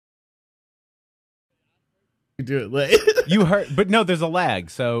do it late. You heard, but no, there's a lag.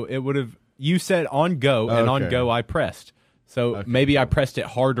 So it would have. You said on go, and on go I pressed. So maybe I pressed it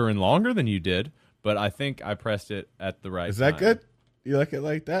harder and longer than you did, but I think I pressed it at the right time. Is that good? You like it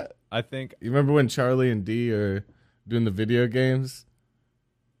like that? I think. You remember when Charlie and Dee are doing the video games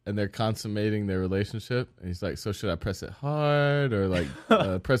and they're consummating their relationship? And he's like, so should I press it hard or like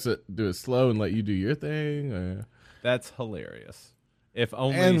do it slow and let you do your thing? Or... That's hilarious. If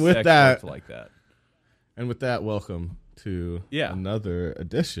only and with sex that, worked like that. And with that, welcome to another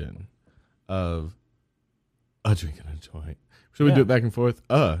edition of A Drink and a Joint. Should we do it back and forth?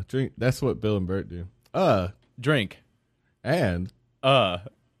 Drink. That's what Bill and Bert do. Drink. And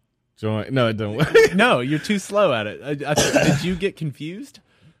joint. No, it don't work. No, you're too slow at it. Did you get confused?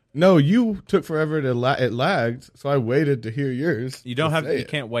 No, you took forever to it lagged, so I waited to hear yours. You don't have. You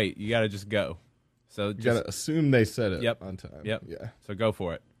can't wait. You got to just go. So you gotta assume they said it on time. Yep. Yeah. So go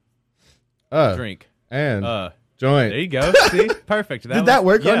for it. Drink and joint. There you go. See, perfect. Did that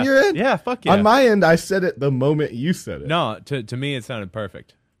work on your end? Yeah. Fuck yeah. On my end, I said it the moment you said it. No, to me it sounded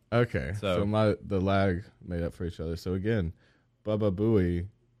perfect. Okay. So the lag made up for each other. So again, Baba Booey.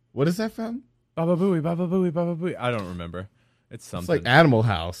 What is that from? Baba Booey, Baba Booey, Baba Booey. I don't remember. It's something. It's like Animal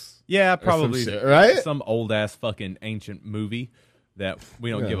House. Yeah, probably. Some shit, right? Some old ass fucking ancient movie that we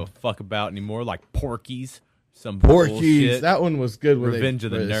don't give a fuck about anymore, like Porky's. Some bullshit. That one was good. Revenge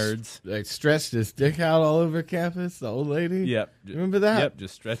of the Nerds. They stretched his dick out all over campus. The old lady. Yep. Remember that? Yep.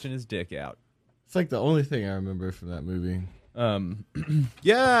 Just stretching his dick out. It's like the only thing I remember from that movie.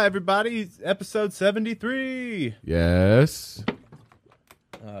 Yeah, everybody. Episode 73. Yes.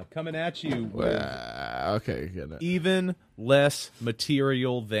 Coming at you with even less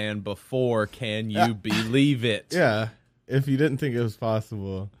material than before. Can you believe it? Yeah. If you didn't think it was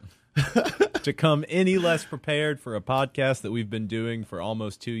possible. To come any less prepared for a podcast that we've been doing for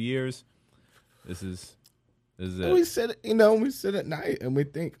almost 2 years. This is it. We sit at night and we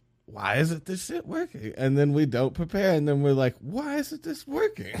think, why isn't this shit working? And then we don't prepare, and then we're like, why isn't this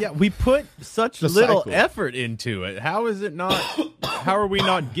working? Yeah, we put such little effort into it. How is it not? How are we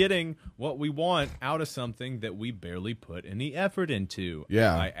not getting what we want out of something that we barely put any effort into?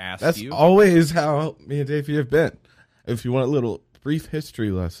 Yeah, I ask that's you. That's always how me and Davey have been. If you want a little brief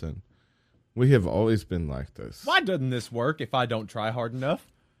history lesson, we have always been like this. Why doesn't this work if I don't try hard enough?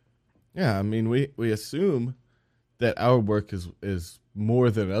 Yeah, I mean, we assume that our work is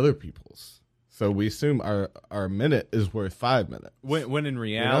more than other people's. So we assume our minute is worth 5 minutes. When in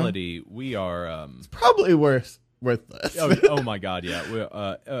reality, we are... it's probably worth less. Oh my God,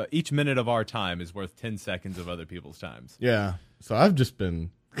 yeah. Each minute of our time is worth 10 seconds of other people's times. Yeah. So I've just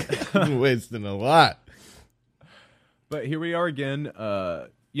been wasting a lot. But here we are again. To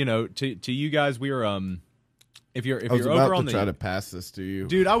you guys, we are... If you're I was over about on to try to pass this to you.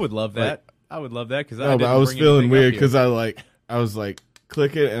 Dude, I would love that. I would love that because I was feeling weird because I was like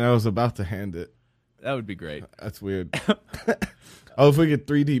click it and I was about to hand it. That would be great. That's weird. Oh, if we could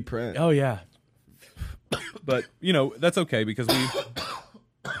 3D print. Oh yeah. But that's okay because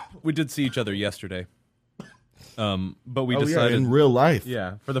we did see each other yesterday. But we decided in real life.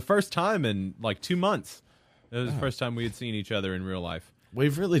 Yeah, for the first time in like 2 months. It was the first time we had seen each other in real life.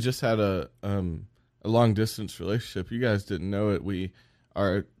 We've really just had a long distance relationship. You guys didn't know it.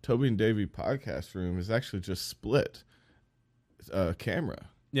 Our Toby and Davey podcast room is actually just split camera.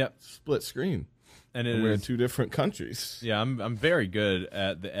 Yep. Split screen. And we're in 2 different countries. Yeah, I'm very good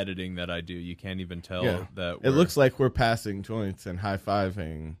at the editing that I do. You can't even tell that it looks like we're passing joints and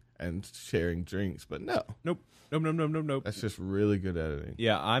high-fiving and sharing drinks, but no. Nope. That's just really good editing.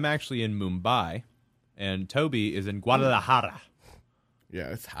 Yeah, I'm actually in Mumbai, and Toby is in Guadalajara. Yeah,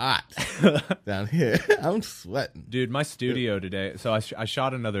 it's hot down here. I'm sweating, dude. My studio today. So I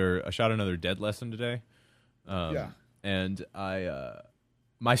shot another dead lesson today. And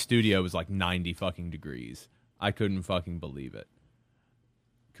my studio was like 90 fucking degrees. I couldn't fucking believe it.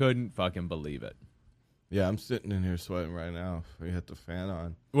 Yeah, I'm sitting in here sweating right now. We had the fan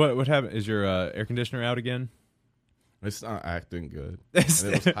on. What happened? Is your air conditioner out again? It's not acting good. It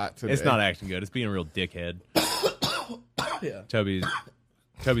was hot today. It's not acting good. It's being a real dickhead. Yeah. Toby's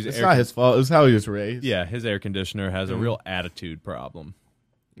it's not his fault. It's how he was raised. Yeah, his air conditioner has a real attitude problem.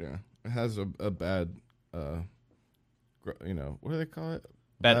 Yeah, it has a bad, what do they call it?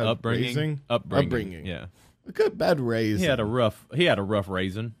 Bad upbringing. Upbringing. Yeah, a good bad raise. He had a rough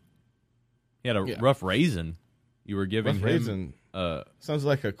raisin. Rough raisin. You were giving him raisin. Sounds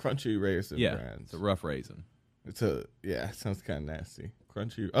like a crunchy raisin brand. It's a rough raisin. It sounds kind of nasty.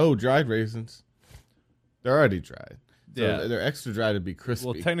 Crunchy. Oh, dried raisins. They're already dried. So they're extra dry to be crispy.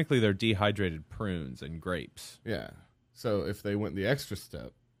 Well, technically they're dehydrated prunes and grapes. Yeah. So if they went the extra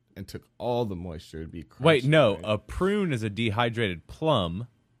step and took all the moisture, it'd be crunchy. Wait, no, right? a prune is a dehydrated plum.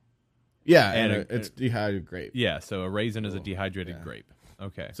 Yeah, and it's dehydrated grape. Yeah, so a raisin is a dehydrated grape.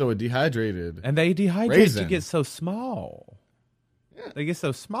 Okay. So a dehydrated And they dehydrate raisin. to get so small. Yeah. They get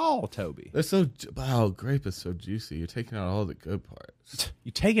so small, Toby. They're so wow, grape is so juicy. You're taking out all the good parts.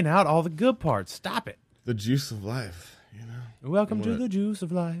 You're taking out all the good parts. Stop it. The juice of life, you know. Welcome to the juice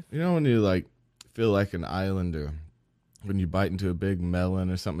of life. You know when you like feel like an islander when you bite into a big melon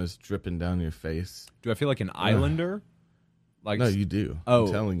or something that's dripping down your face? Do I feel like an islander? Like no, you do. Oh,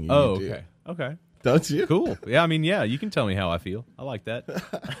 I'm telling you. Oh, you okay. Do. Okay. Don't you? Cool. Yeah, I mean, yeah, you can tell me how I feel. I like that.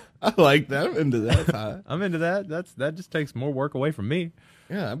 I like that. I'm into that. I'm into that. That just takes more work away from me.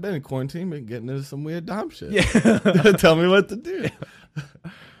 Yeah, I've been in quarantine, been getting into some weird Dom shit. Yeah. Tell me what to do.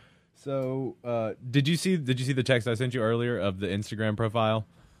 So, did you see the text I sent you earlier of the Instagram profile?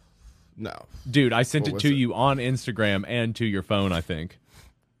 No. Dude, I sent it to you on Instagram and to your phone, I think.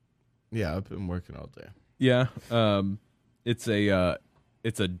 Yeah, I've been working all day. Yeah. It's a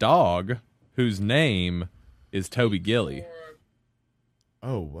dog whose name is Toby Gilly.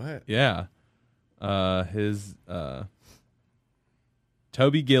 Oh, what? Yeah. His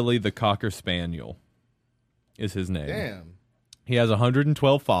Toby Gilly the Cocker Spaniel is his name. Damn. He has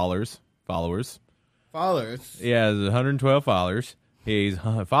 112 followers. Followers? He has 112 followers. He's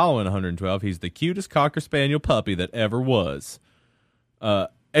following 112. He's the cutest Cocker Spaniel puppy that ever was.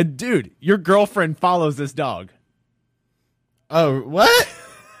 And dude, your girlfriend follows this dog. Oh, what?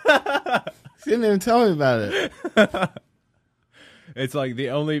 She didn't even tell me about it. It's like the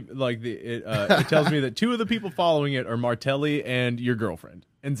only it tells me that two of the people following it are Martelli and your girlfriend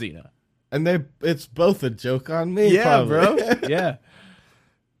and Xena. And it's both a joke on me. Yeah, probably. bro. Yeah.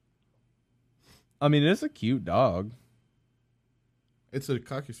 I mean, it's a cute dog. It's a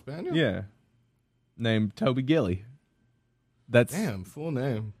Cocker Spaniel? Yeah. Named Toby Gilly. That's Damn, full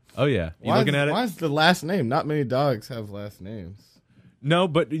name. Oh yeah. You looking at it? Why is the last name? Not many dogs have last names. No,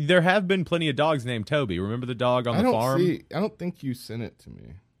 but there have been plenty of dogs named Toby. Remember the dog on the farm? I don't think you sent it to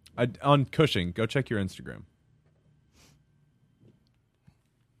me. On Cushing. Go check your Instagram.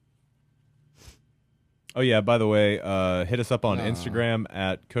 Oh yeah, by the way, hit us up on Instagram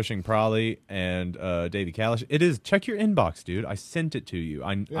at Cushing Prolly and Davey Kalish. It is, check your inbox, dude. I sent it to you.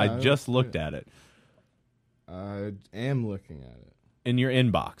 I just looked at it. I am looking at it. In your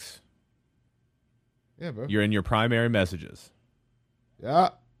inbox. Yeah, bro. You're in your primary messages.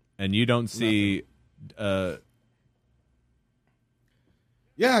 Yeah. And you don't see Yeah,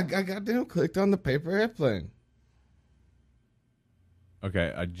 I goddamn clicked on the paper airplane.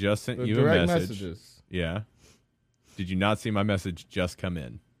 Okay, I just sent you a direct message. Messages. Yeah. Did you not see my message just come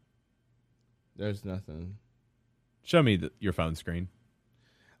in? There's nothing. Show me your phone screen.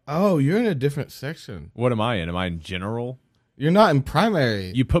 Oh, you're in a different section. What am I in? Am I in general? You're not in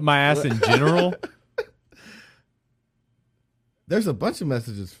primary. You put my ass in general? There's a bunch of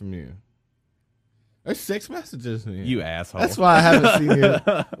messages from you. There's 6 messages from you. You asshole. That's why I haven't seen you.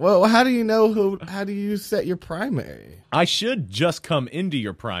 Well, how do you know how do you set your primary? I should just come into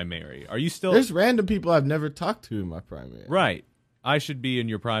your primary. Are you still... There's random people I've never talked to in my primary. Right. I should be in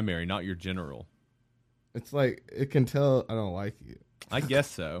your primary, not your general. It's like, it can tell I don't like you. I guess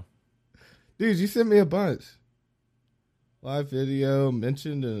so. Dude, you sent me a bunch. Live video,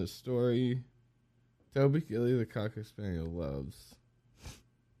 mentioned in a story. Toby Gilly, the Cocker Spaniel, loves.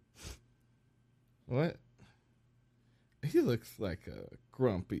 What? He looks like a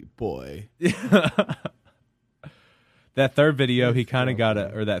grumpy boy. That third video, he kind of got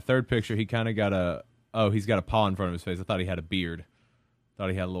that third picture, he kind of got he's got a paw in front of his face. I thought he had a beard. Thought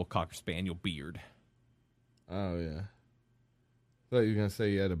he had a little Cocker Spaniel beard. Oh, yeah. I thought you were going to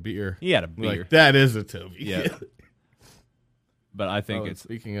say he had a beer. He had a beard. Like, that is a Toby. Yeah. But I think it's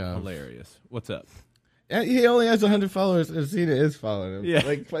speaking of hilarious. What's up? He only has 100 followers, and Zena is following him. Yeah.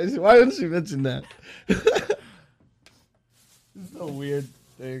 Like, why didn't she mention that? It's a weird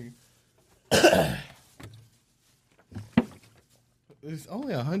thing. There's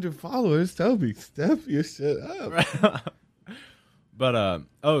only 100 followers. Toby, step your shit up. But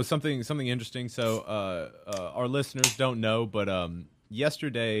something interesting. So our listeners don't know, but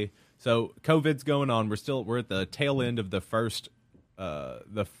yesterday, so COVID's going on. We're at the tail end of the first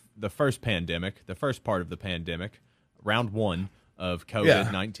the first pandemic, the first part of the pandemic, round 1 of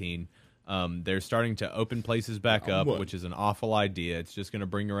COVID-19. They're starting to open places back up, which is an awful idea. It's just going to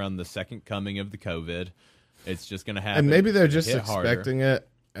bring around the second coming of the COVID. It's just going to happen. And maybe they're just expecting it,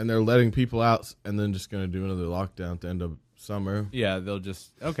 and they're letting people out, and then just going to do another lockdown at the end of summer. Yeah, they'll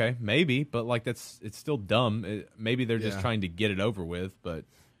just, okay, maybe, but like it's still dumb. Maybe they're just trying to get it over with, but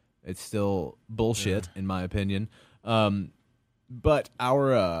it's still bullshit in my opinion. But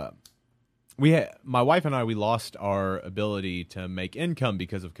my wife and I, we lost our ability to make income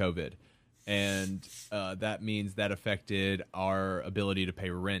because of COVID, and that means that affected our ability to pay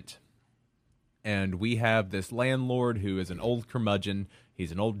rent. And we have this landlord who is an old curmudgeon.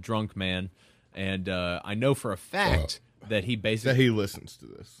 He's an old drunk man, and I know for a fact that he basically that he listens to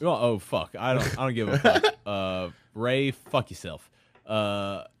this. Oh fuck! I don't give a fuck. Ray, fuck yourself.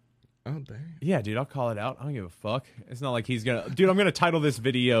 Oh dang. Yeah, dude, I'll call it out. I don't give a fuck. It's not like he's gonna, dude. I'm gonna title this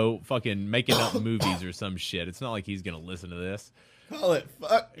video "fucking making up movies" or some shit. It's not like he's gonna listen to this. Call it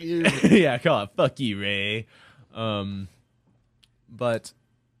 "fuck you." Yeah, call it "fuck you, Ray." But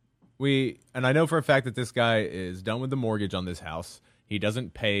and I know for a fact that this guy is done with the mortgage on this house. He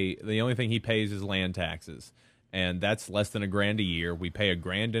doesn't pay. The only thing he pays is land taxes, and that's less than $1,000 a year. We pay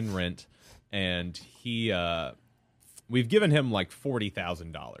 $1,000 in rent, and we've given him like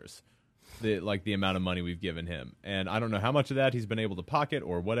 $40,000. The amount of money we've given him, and I don't know how much of that he's been able to pocket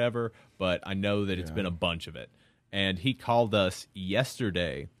or whatever, but I know that it's been a bunch of it. And he called us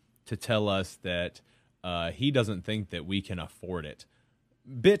yesterday to tell us that he doesn't think that we can afford it.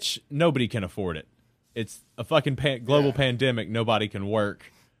 Bitch, nobody can afford it. It's a fucking global pandemic. Nobody can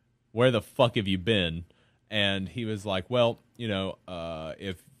work. Where the fuck have you been? And he was like, well,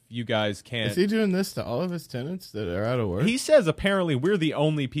 if you guys can't... Is he doing this to all of his tenants that are out of work? He says apparently we're the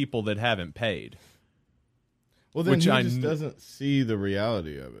only people that haven't paid. Well, then he just doesn't see the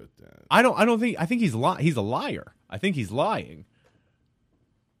reality of it. Then I think he's a liar. I think he's lying.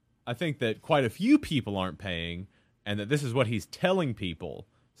 I think that quite a few people aren't paying, and that this is what he's telling people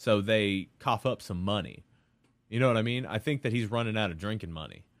so they cough up some money. You know what I mean? I think that he's running out of drinking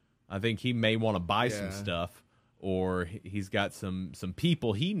money. I think he may want to buy some stuff, or he's got some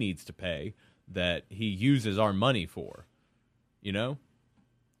people he needs to pay that he uses our money for,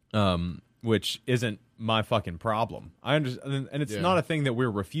 which isn't my fucking problem. I understand, and it's not a thing that we're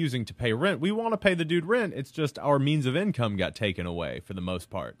refusing to pay rent. We want to pay the dude rent. It's just our means of income got taken away for the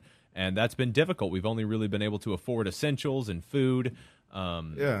most part, and that's been difficult. We've only really been able to afford essentials and food.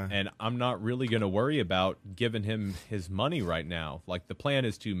 And I'm not really going to worry about giving him his money right now. Like, the plan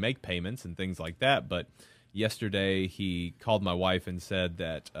is to make payments and things like that, but yesterday he called my wife and said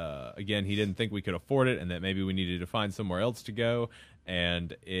that, again, he didn't think we could afford it and that maybe we needed to find somewhere else to go.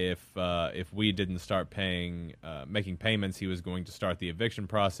 And if we didn't start making payments, he was going to start the eviction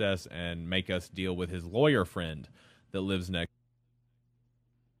process and make us deal with his lawyer friend that lives next.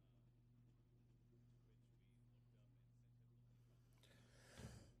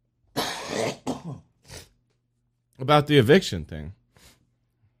 About the eviction thing.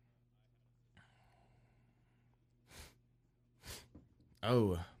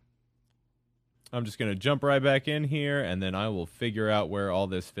 Oh. I'm just going to jump right back in here, and then I will figure out where all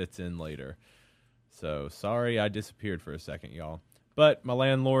this fits in later. So, sorry I disappeared for a second, y'all. But my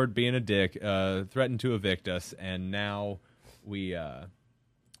landlord, being a dick, threatened to evict us, and now we...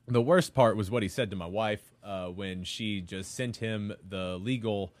 the worst part was what he said to my wife when she just sent him the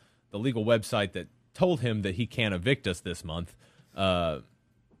legal website that told him that he can't evict us this month.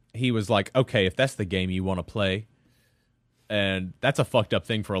 He was like, okay, if that's the game you want to play. And that's a fucked up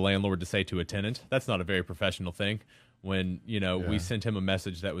thing for a landlord to say to a tenant. That's not a very professional thing. When, we sent him a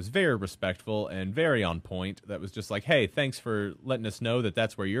message that was very respectful and very on point. That was just like, hey, thanks for letting us know that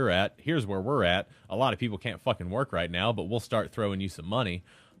that's where you're at. Here's where we're at. A lot of people can't fucking work right now, but we'll start throwing you some money.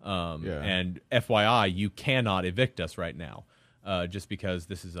 And FYI, you cannot evict us right now, just because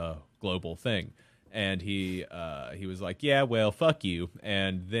this is a global thing. And he was like, yeah, well, fuck you.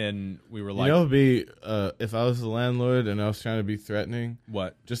 And then we were like... it'd be, if I was the landlord and I was trying to be threatening...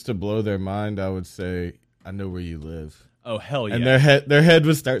 What? Just to blow their mind, I would say, I know where you live. Oh, hell yeah. And their head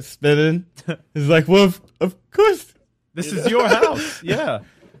would start spinning. It's like, well, of course. This is your house. Yeah.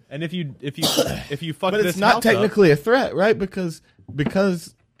 And if you fuck this house up... But it's not technically a threat, right? Because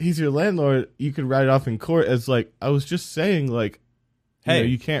he's your landlord, you could write it off in court as like, I was just saying, like, hey,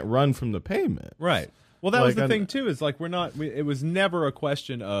 you can't run from the payment. Right. Well, that was the thing, too, is like it was never a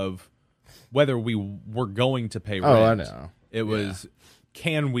question of whether we were going to pay rent. Oh, I know. It was,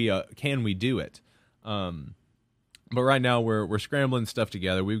 can we do it? But right now we're scrambling stuff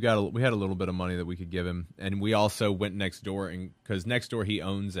together. We had a little bit of money that we could give him, and we also went next door, because next door he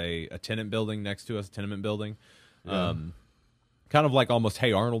owns a tenant building next to us, a tenement building, kind of like almost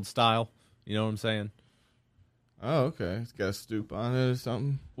Hey Arnold style. You know what I'm saying? Oh, okay. It's got a stoop on it or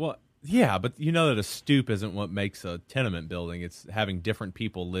something. Well, yeah, but you know that a stoop isn't what makes a tenement building. It's having different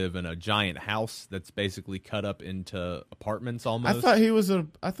people live in a giant house that's basically cut up into apartments almost. I thought he was in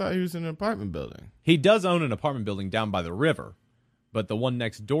an apartment building. He does own an apartment building down by the river, But the one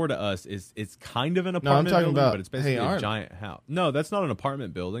next door to us it's kind of an No, I'm apartment talking building, about but it's basically a Arnold. giant house. No, that's not an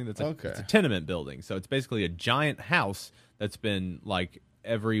apartment building. It's Okay. a tenement building. So it's basically a giant house that's been like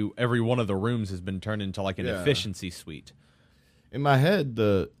every one of the rooms has been turned into like an Yeah. efficiency suite. In my head,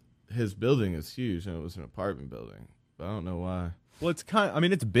 his building is huge, and it was an apartment building. But I don't know why. Well, it's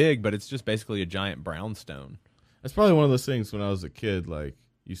big, but it's just basically a giant brownstone. That's probably one of those things when I was a kid, like,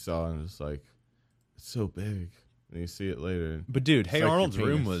 you saw and it's like, it's so big. And you see it later. But dude, It's Hey like your Arnold's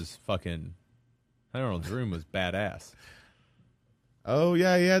room penis. was badass. Oh,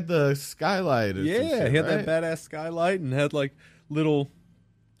 yeah, he had the skylight. Or some Yeah, shit, he had right? that badass skylight and had like little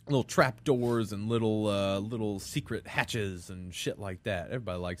trap doors and little secret hatches and shit like that.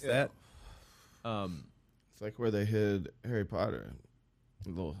 Everybody likes that. It's like where they hid Harry Potter. A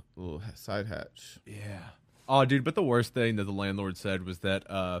little side hatch. Yeah. Oh, dude, but the worst thing that the landlord said was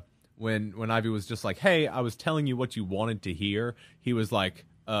that when Ivy was just like, "Hey, I was telling you what you wanted to hear," he was like,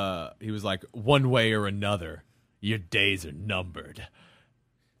 "One way or another, your days are numbered."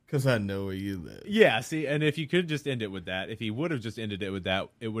 Because I know where you live. Yeah, see, and if you could just end it with that, if he would have just ended it with that,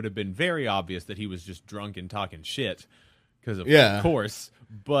 it would have been very obvious that he was just drunk and talking shit. Because of course,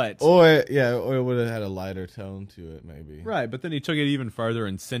 but Or it would have had a lighter tone to it, maybe. right. But then he took it even further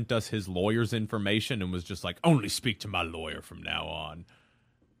and sent us his lawyer's information and was just like, "Only speak to my lawyer from now on."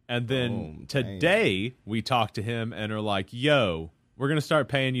 And then today we talked to him and are like, "Yo, we're gonna start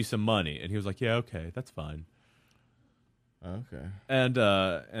paying you some money," and he was like, "Yeah, okay, that's fine." Okay. And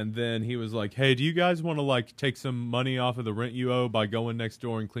then he was like, "Hey, do you guys want to like take some money off of the rent you owe by going next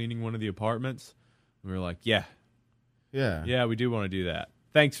door and cleaning one of the apartments?" And we were like, "Yeah, we do want to do that.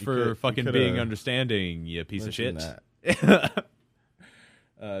 Thanks for fucking being understanding, you piece of shit."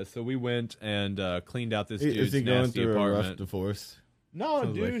 So we went and cleaned out this dude's Is he going nasty through apartment. a rough divorce? No,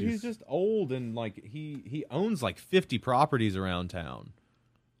 Sounds dude, like he's just old and like he owns like 50 properties around town.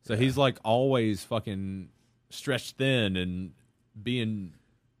 So he's like always fucking stretched thin and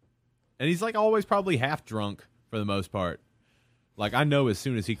he's like always probably half drunk for the most part. Like I know as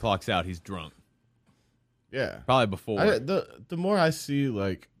soon as he clocks out, he's drunk. Yeah. Probably before. The more I see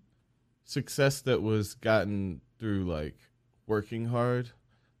like success that was gotten through like working hard,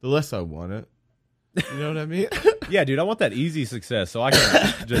 the less I want it. You know what I mean? Yeah, dude, I want that easy success so I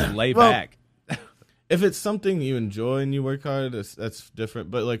can just lay back. If it's something you enjoy and you work hard, that's different.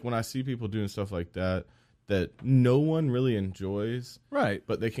 But like when I see people doing stuff like that no one really enjoys, Right.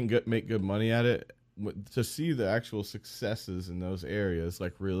 but they can make good money at it, to see the actual successes in those areas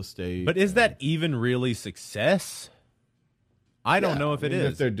like real estate. But is that even really success? I don't know if it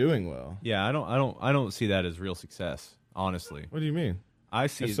is. If they're doing well. Yeah, I don't see that as real success, honestly. What do you mean? I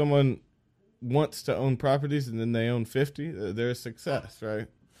see If someone wants to own properties and then they own 50, they're a success, right?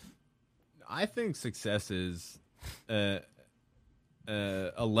 I think success is a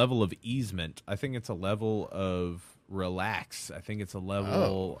level of easement. I think it's a level of relax. I think it's a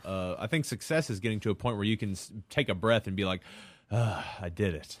level. I think success is getting to a point where you can take a breath and be like, "I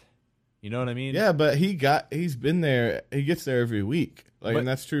did it." You know what I mean? Yeah, but he's been there. He gets there every week, and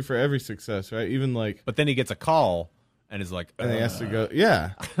that's true for every success, right? Even like, but then he gets a call and is like, and he has to go.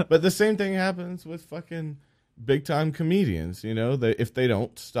 Yeah, but the same thing happens with fucking big time comedians. You know, if they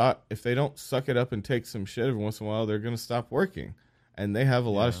don't suck it up and take some shit every once in a while, they're gonna stop working, and they have a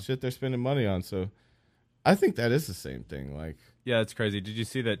lot of shit they're spending money on. So, I think that is the same thing. Like, yeah, it's crazy. Did you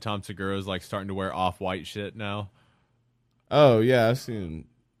see that Tom Segura's like starting to wear off-white shit now? Oh yeah, I've seen.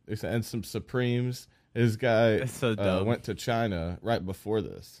 And some Supremes. His guy That's so dumb. went to China right before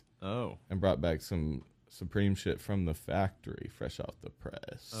this. Oh. And brought back some Supreme shit from the factory, fresh off the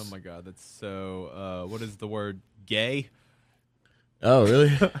press. Oh my god, that's so. What is the word? Gay. Oh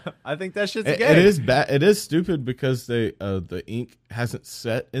really? I think that shit's gay. It is bad. It is stupid because the ink hasn't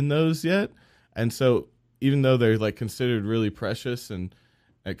set in those yet, and so even though they're like considered really precious and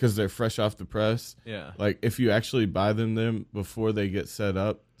because they're fresh off the press, Yeah. like if you actually buy them before they get set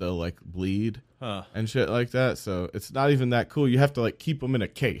up, they'll like bleed and shit like that. So it's not even that cool. You have to like keep them in a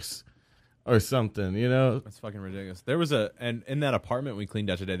case or something, you know? That's fucking ridiculous. There was and in that apartment we cleaned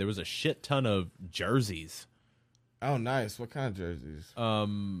out today, there was a shit ton of jerseys. Oh, nice. What kind of jerseys?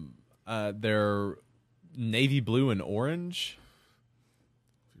 They're navy blue and orange.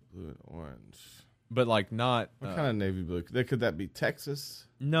 Blue and orange. But like not. What kind of navy blue? Could that be Texas?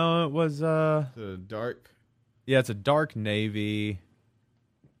 No, it was The dark. Yeah, it's a dark navy.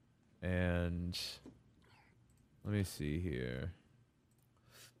 And let me see here.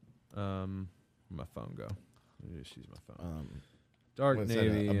 Where'd my phone go? Let me just use my phone. Dark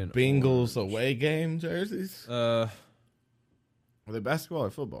navy a and Bengals orange. away game jerseys? Are they basketball or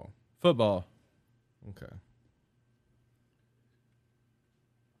football? Football. Okay.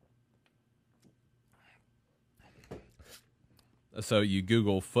 So you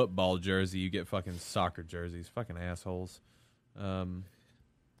Google football jersey, you get fucking soccer jerseys. Fucking assholes.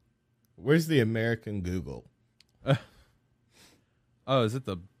 Where's the American Google? Oh, is it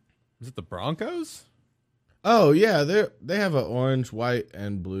the Broncos? Oh yeah, they have an orange, white,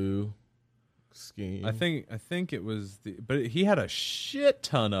 and blue scheme. I think it was but he had a shit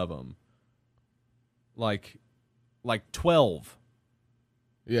ton of them. Like 12.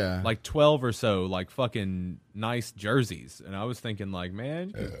 Yeah. Like 12 or so, like fucking nice jerseys. And I was thinking like, man,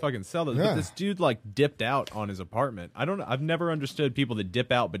 you could fucking sell those. Yeah. But this dude like dipped out on his apartment. I don't know. I've never understood people that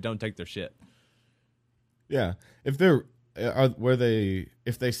dip out but don't take their shit. Yeah. If they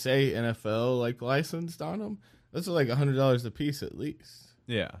say NFL like licensed on them, those are like $100 a piece at least.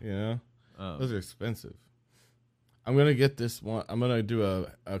 Yeah. You know? Those are expensive. I'm gonna get this one. I'm gonna do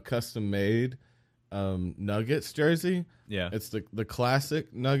a custom made Nuggets jersey. Yeah. It's the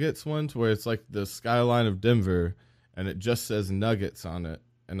classic Nuggets ones where it's like the skyline of Denver and it just says Nuggets on it,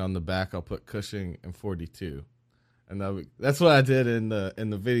 and on the back I'll put Cushing and 42. And that's what I did in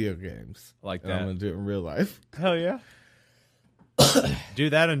the video games. Like and that. I'm gonna do it in real life. Hell yeah.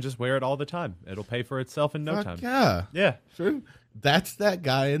 Do that and just wear it all the time. It'll pay for itself in no Fuck time. yeah. Yeah. True. That's that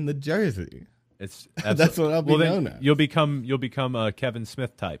guy in the jersey. It's That's what I'll be known as. You'll become a Kevin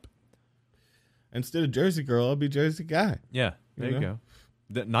Smith type. Instead of Jersey Girl, I'll be Jersey Guy. Yeah, there you go.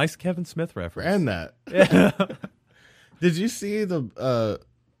 The nice Kevin Smith reference. And that. Yeah. Did you see the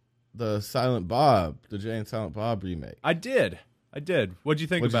Silent Bob, the Jay and Silent Bob remake? I did. What'd you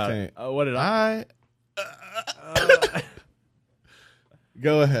think about it? What did I?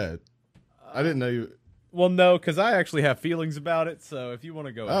 Go ahead. I didn't know you. Well, no, because I actually have feelings about it. So if you want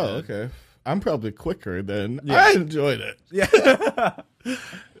to go ahead. Oh, okay. I'm probably quicker then. Yeah. I enjoyed it. Yeah.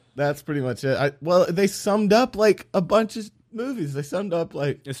 That's pretty much it. They summed up like a bunch of movies. They summed up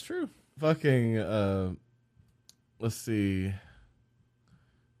like It's true. fucking. Let's see.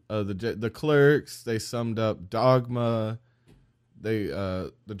 The Clerks. They summed up Dogma.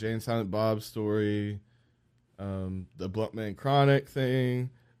 The Jay and Silent Bob story. The Bluntman Chronic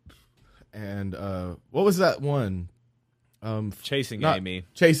thing. And what was that one? Chasing Amy.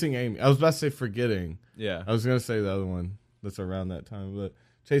 Chasing Amy. I was about to say Forgetting. Yeah. I was going to say the other one that's around that time, but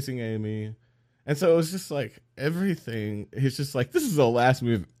Chasing Amy. And so it was just like everything. He's just like, this is the last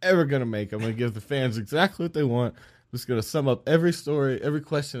movie I'm ever going to make. I'm going to give the fans exactly what they want. I'm just going to sum up every story, every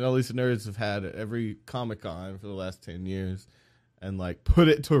question all these nerds have had at every Comic-Con for the last 10 years and like put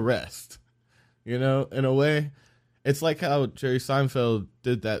it to rest. You know, in a way. It's like how Jerry Seinfeld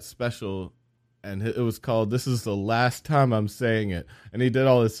did that special, and it was called "This Is the Last Time I'm Saying It," and he did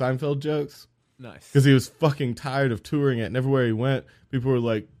all his Seinfeld jokes. Nice. Because he was fucking tired of touring it, and everywhere he went, people were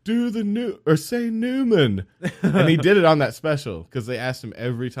like, say Newman. And he did it on that special, because they asked him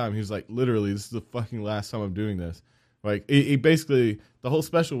every time. He was like, literally, this is the fucking last time I'm doing this. Like, he basically, the whole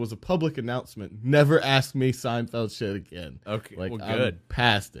special was a public announcement. Never ask me Seinfeld shit again. Okay, like, well, good. I'm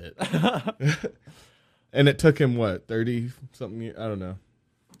past it. And it took him, 30-something years? I don't know.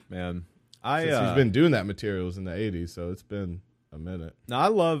 Man. Since he's been doing that materials in the 80s, so it's been a minute. Now, I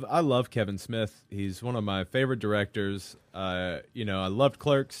love Kevin Smith. He's one of my favorite directors. I loved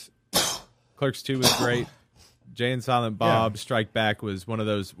Clerks. Clerks 2 was great. Jay and Silent Bob Strike Back was one of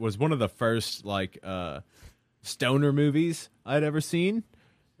the first stoner movies I'd ever seen.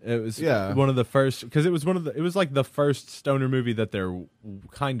 It was one of the first, because it was like the first stoner movie that there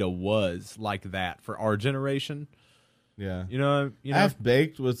kind of was like that for our generation. Yeah. You know. Half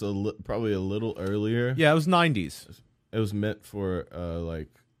Baked was probably a little earlier. Yeah, it was 90s. It was meant for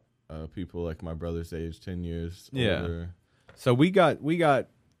people like my brother's age, 10 years older. So we got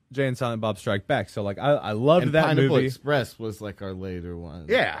Jay and Silent Bob Strike Back. So like I loved and that Pineapple movie. Express was like our later one.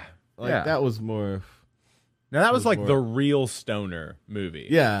 Yeah. That was more. Now that was like the real stoner movie.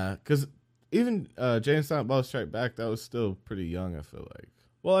 Yeah, because even Jay and Silent Bob Strike Back, that was still pretty young, I feel like.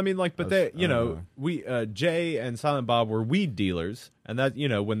 Well, I mean, like, but we Jay and Silent Bob were weed dealers, and that,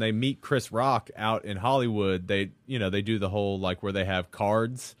 when they meet Chris Rock out in Hollywood, they do the whole like where they have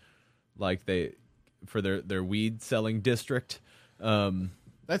cards, like for their weed selling district.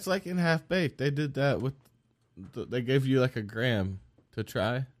 That's like in Half Baked. They did that with. They gave you like a gram to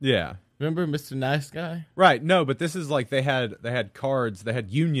try. Yeah. Remember Mr. Nice Guy? Right. No, but this is like they had cards. They had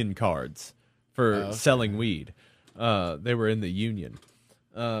union cards for selling weed. They were in the union.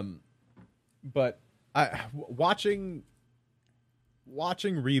 But watching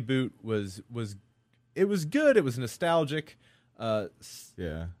Reboot was it was good. It was nostalgic. The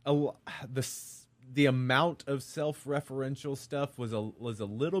amount of self-referential stuff was a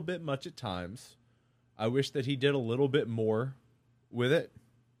little bit much at times. I wish that he did a little bit more with it.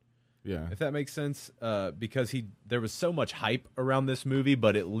 Yeah. If that makes sense, because there was so much hype around this movie,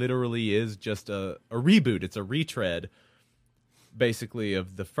 but it literally is just a reboot. It's a retread, basically,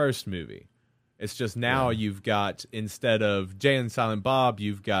 of the first movie. It's just now you've got, instead of Jay and Silent Bob,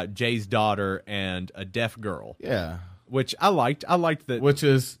 you've got Jay's daughter and a deaf girl. Yeah. Which I liked. I liked that. Which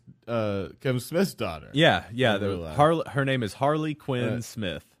is Kevin Smith's daughter. Yeah. Her name is Harley Quinn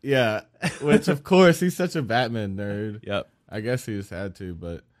Smith. Yeah. Which, of course, he's such a Batman nerd. Yep. I guess he just had to,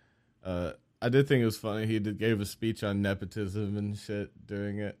 but I did think it was funny. He gave a speech on nepotism and shit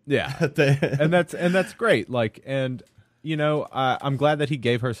during it. Yeah. and that's great. Like, and... You know, I'm glad that he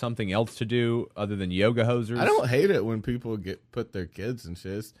gave her something else to do other than yoga hosers. I don't hate it when people put their kids in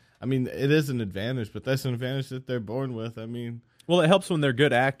shit. I mean, it is an advantage, but that's an advantage that they're born with. I mean, well, it helps when they're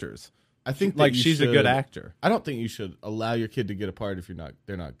good actors. I think like she's a good actor. I don't think you should allow your kid to get a part if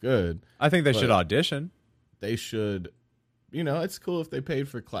they're not good. I think they should audition. They should. You know, it's cool if they paid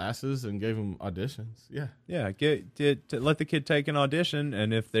for classes and gave them auditions. Yeah, yeah. Let the kid take an audition,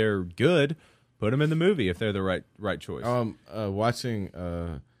 and if they're good, put them in the movie if they're the right choice. Watching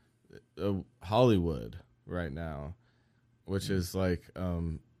Hollywood right now, which is like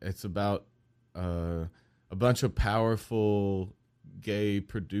it's about a bunch of powerful gay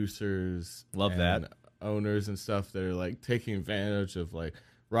producers, owners and stuff that are like taking advantage of like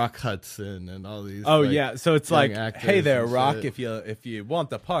Rock Hudson and all these. Oh yeah, so it's like, hey there, Rock, shit. if you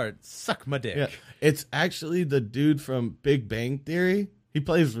want the part, suck my dick. Yeah. It's actually the dude from Big Bang Theory. He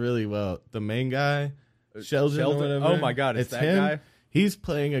plays really well. The main guy, Sheldon. Or whatever. Oh my God, it's that him. guy. He's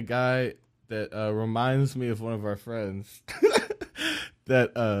playing a guy that reminds me of one of our friends.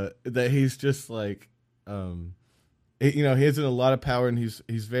 that he's just like, he has a lot of power, and he's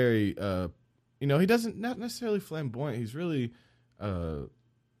very, he doesn't not necessarily flamboyant. He's really,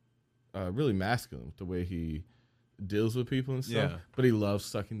 really masculine with the way he deals with people and stuff. Yeah. But he loves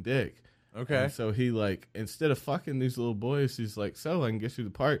sucking dick. Okay. And so he like, instead of fucking these little boys, he's like, so I can get you the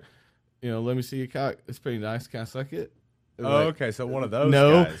part. Let me see your cock. It's pretty nice. Can I suck it? And oh, like, okay. So one of those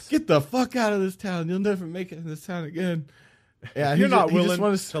no, guys. Get the fuck out of this town. You'll never make it in this town again. Yeah, you're not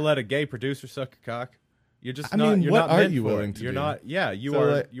willing to let a gay producer suck a cock. You're just not. You're what not are you willing to You're do? not. Yeah, you So,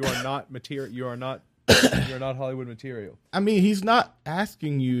 are. like, you are not material. You are not. You're not Hollywood material. I mean, he's not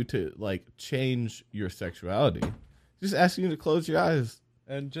asking you to like change your sexuality. He's just asking you to close your eyes.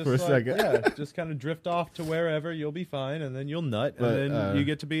 And just for a second. Yeah, just kind of drift off to wherever, you'll be fine, and then you'll nut, and then you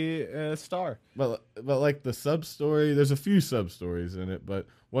get to be a star. But like the sub story, there's a few sub stories in it, but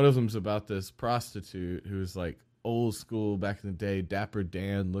one of them's about this prostitute who's like old school back in the day, Dapper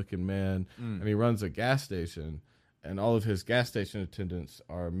Dan looking man, and he runs a gas station, and all of his gas station attendants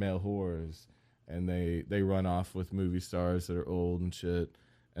are male whores, and they run off with movie stars that are old and shit.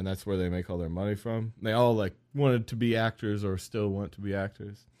 And that's where they make all their money from. They all like wanted to be actors or still want to be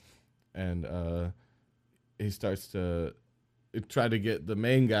actors. And he starts to try to get the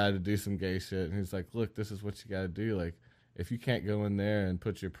main guy to do some gay shit. And he's like, look, this is what you got to do. Like, if you can't go in there and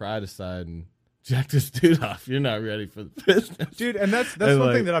put your pride aside and jack this dude off, you're not ready for the business. Dude, and that's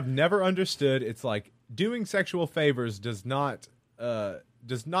one thing that I've never understood. It's like doing sexual favors does not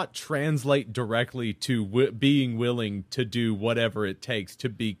translate directly to being willing to do whatever it takes to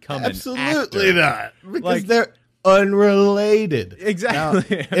become Absolutely an actor. Not. Because Like, they're unrelated.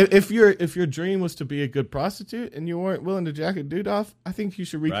 Exactly. Now, if your dream was to be a good prostitute and you weren't willing to jack a dude off, I think you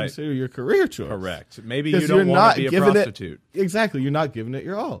should reconsider your career choice. Correct. Maybe you don't want to be a prostitute. Exactly. You're not giving it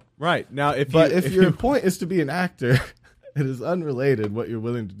your all. Right. Now, if your point is to be an actor, it is unrelated what you're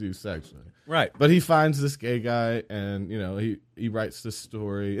willing to do sexually. Right. But he finds this gay guy, and he writes this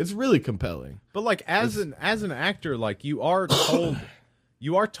story. It's really compelling. But like as an actor, like you are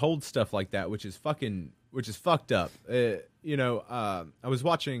told stuff like that, which is fucked up. I was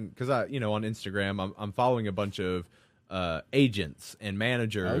watching because on Instagram I'm following a bunch of agents and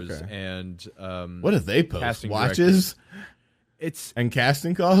managers and what do they post? Casting watches. And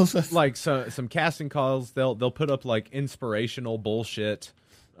casting calls. Like some casting calls. They'll put up like inspirational bullshit.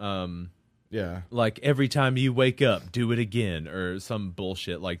 Yeah. Like every time you wake up, do it again, or some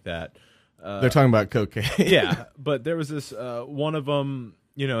bullshit like that. They're talking about cocaine. Yeah, but there was this one of them,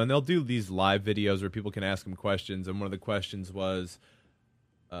 and they'll do these live videos where people can ask them questions, and one of the questions was,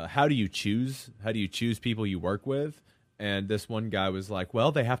 how do you choose people you work with? And this one guy was like,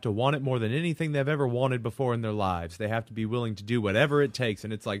 well, they have to want it more than anything they've ever wanted before in their lives. They have to be willing to do whatever it takes.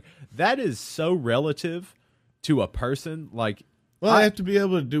 And it's like, that is so relative to a person. Like, well, I have to be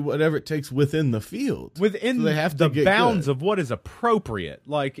able to do whatever it takes within the field. Within so they have to the bounds of what is appropriate.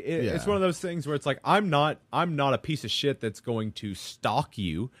 Like it's one of those things where it's like I'm not a piece of shit that's going to stalk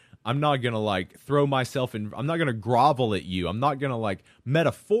you. I'm not going to like throw myself in. I'm not going to grovel at you. I'm not going to like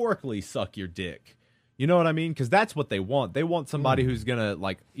metaphorically suck your dick. You know what I mean? Because that's what they want. They want somebody who's going to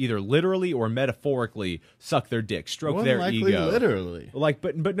like either literally or metaphorically suck their dick, stroke their ego. Literally. Like,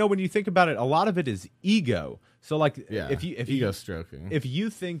 but no, when you think about it, a lot of it is ego. So like, if ego stroking. If you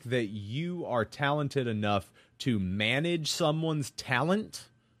think that you are talented enough to manage someone's talent,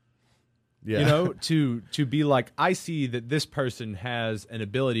 you know, to be like, I see that this person has an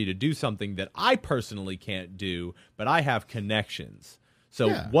ability to do something that I personally can't do, but I have connections. So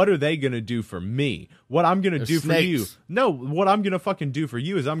what are they going to do for me? What I'm going to do for you? No, what I'm going to fucking do for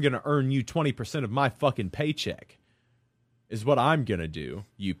you is I'm going to earn you 20% of my fucking paycheck. Is what I'm going to do,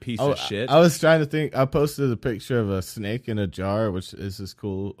 you piece of shit. I was trying to think. I posted a picture of a snake in a jar, which is this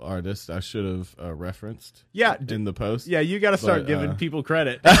cool artist I should have referenced in the post. Yeah, you got to start giving people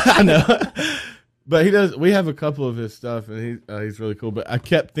credit. I know. But he does. We have a couple of his stuff, and he's really cool. But I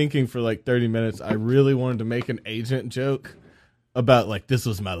kept thinking for like 30 minutes, I really wanted to make an agent joke about like, this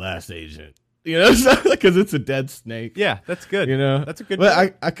was my last agent, you know, because it's a dead snake. Yeah, that's good. You know, that's a good.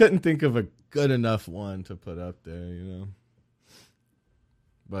 But I couldn't think of a good enough one to put up there, you know.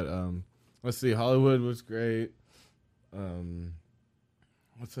 But let's see. Hollywood was great. There's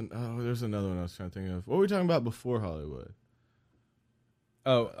another one I was trying to think of. What were we talking about before Hollywood?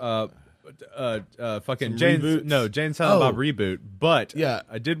 Fucking Jane's reboots? No, Jane's Silent Bob reboot. But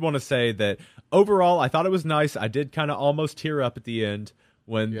I did want to say that overall, I thought it was nice. I did kind of almost tear up at the end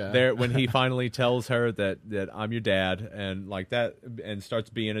when when he finally tells her that I'm your dad and like that, and starts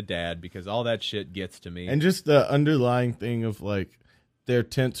being a dad, because all that shit gets to me. And just the underlying thing of like their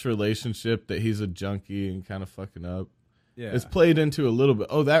tense relationship, that he's a junkie and kind of fucking up. Yeah, it's played into a little bit.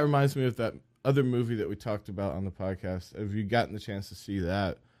 Oh, that reminds me of that other movie that we talked about on the podcast. Have you gotten the chance to see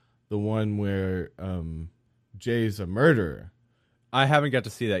that? The one where Jay's a murderer. I haven't got to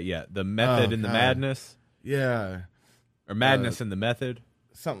see that yet. The Method and the Madness. Yeah. Or Madness and the Method.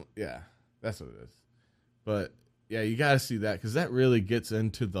 That's what it is. But yeah, you got to see that, because that really gets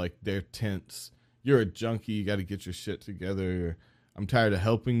into like their tense. You're a junkie. You got to get your shit together. I'm tired of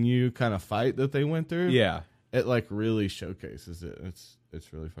helping you kind of fight that they went through. Yeah. It like really showcases it. It's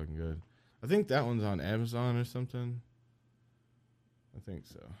really fucking good. I think that one's on Amazon or something. I think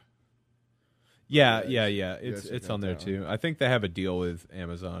so. Yeah. It's on there too. I think they have a deal with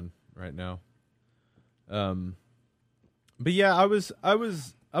Amazon right now. But yeah, I was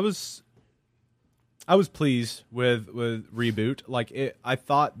pleased with Reboot. Like I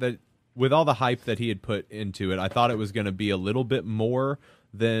thought that with all the hype that he had put into it, I thought it was going to be a little bit more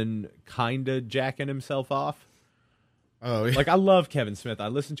than kind of jacking himself off. Oh, yeah. Like, I love Kevin Smith. I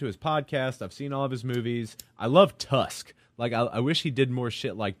listen to his podcast. I've seen all of his movies. I love Tusk. Like, I wish he did more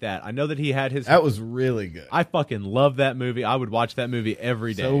shit like that. I know that he had his... That was really good. I fucking love that movie. I would watch that movie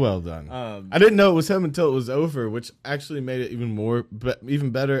every day. So well done. I didn't know it was him until it was over, which actually made it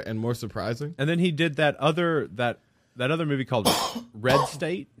even better and more surprising. And then he did that other movie called Red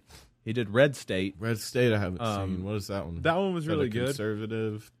State. He did Red State. Red State I haven't seen. What is that one? That one was really good.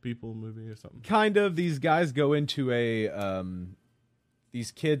 Conservative people movie or something? Kind of. These guys go into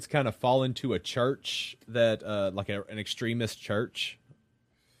these kids kind of fall into a church that, like an extremist church.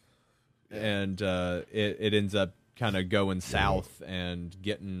 And it ends up kind of going south and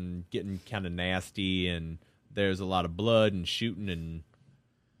getting kind of nasty. And there's a lot of blood and shooting and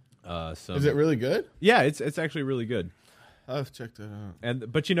some... Is it really good? Yeah, it's actually really good. I'll have to check that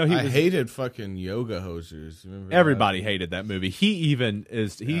out. But I hated fucking Yoga Hosers. Remember everybody hated that movie.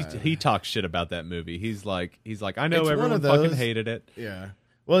 He talks shit about that movie. He's like I know everyone fucking hated it. Yeah.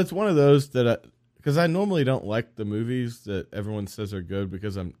 Well, it's one of those that because I normally don't like the movies that everyone says are good,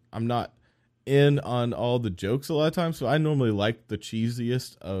 because I'm not in on all the jokes a lot of times. So I normally like the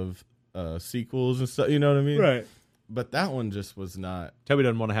cheesiest of sequels and stuff. You know what I mean? Right. But that one just was not. Toby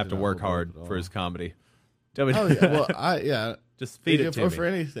doesn't want to have to work hard for his comedy. Toby, just feed it to me. For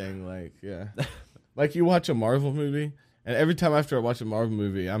anything, like you watch a Marvel movie, and every time after I watch a Marvel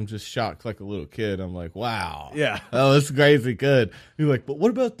movie, I'm just shocked like a little kid. I'm like, wow, yeah, oh, it's crazy good. You're like, but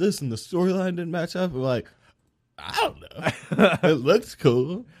what about this? And the storyline didn't match up. I'm like, I don't know. It looks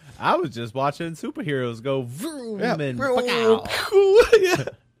cool. I was just watching superheroes go vroom and yeah,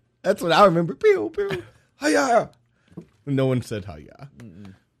 that's what I remember. Pew pew, hiya. No one said hiya.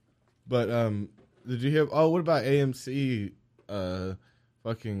 But did you hear? Oh, what about AMC?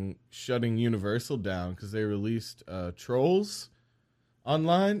 Fucking shutting Universal down because they released Trolls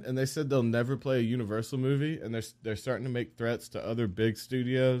online, and they said they'll never play a Universal movie, and they're starting to make threats to other big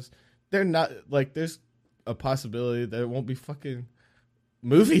studios. They're not like there's a possibility there won't be fucking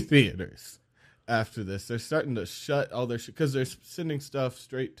movie theaters. after this. They're starting to shut all their shit because they're sending stuff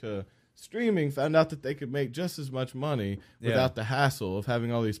straight to streaming. Found out that they could make just as much money without the hassle of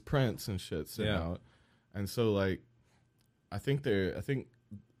having all these prints and shit sent out. And so, like, I think the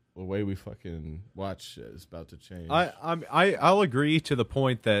way we fucking watch shit is about to change. I'll agree to the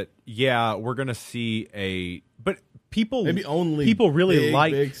point that we're gonna see but people really big,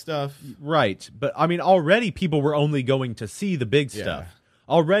 like big stuff, right? But I mean, already people were only going to see the big stuff.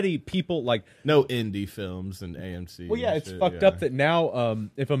 Already people like no indie films and AMC. Well, yeah, and it's shit, fucked up that now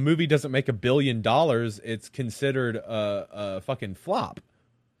if a movie doesn't make $1 billion, it's considered a fucking flop.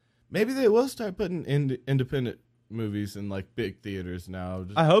 Maybe they will start putting independent movies in like big theaters now.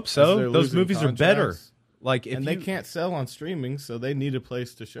 I hope so. Those movies are better. Like, they can't sell on streaming, so they need a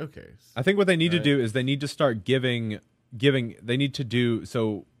place to showcase. I think what they need to do is they need to start giving. They need to do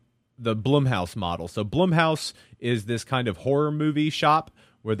the Blumhouse model. So Blumhouse is this kind of horror movie shop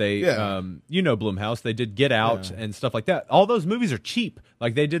where they, Blumhouse. They did Get Out and stuff like that. All those movies are cheap.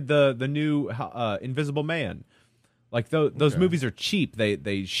 Like they did the new Invisible Man. Like those movies are cheap.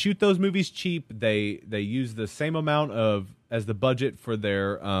 They shoot those movies cheap. They use the same amount as the budget for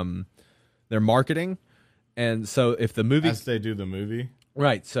their marketing. And so if the movie as they do the movie,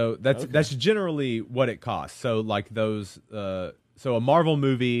 right? So that's generally what it costs. So like those, so a Marvel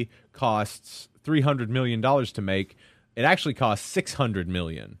movie costs $300 million to make. It actually costs $600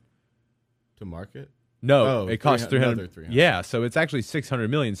 million to market. No, it costs 300. Yeah, so it's actually $600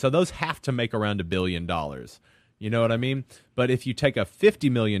 million. So those have to make around $1 billion. You know what I mean? But if you take a $50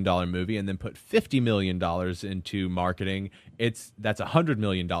 million movie and then put $50 million into marketing, that's $100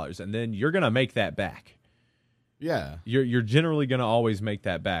 million, and then you're gonna make that back. Yeah, you're generally gonna always make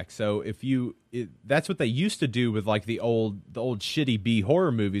that back. So that's what they used to do with like the old shitty B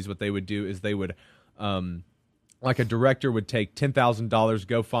horror movies. What they would do is they would, like a director would take $10,000,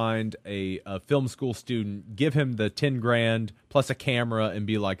 go find a film school student, give him the $10,000 plus a camera, and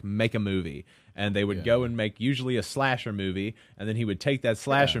be like, make a movie. And they would go and make usually a slasher movie, and then he would take that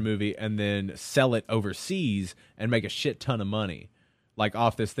slasher movie and then sell it overseas and make a shit ton of money, like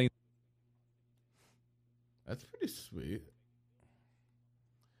off this thing. That's pretty sweet.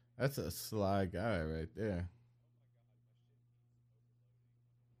 That's a sly guy right there.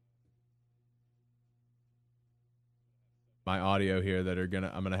 My audio here that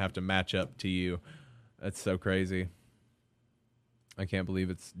I'm gonna have to match up to you. That's so crazy. I can't believe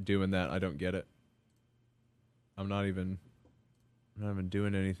it's doing that. I don't get it. I'm not even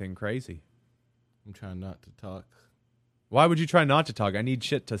doing anything crazy. I'm trying not to talk. Why would you try not to talk? I need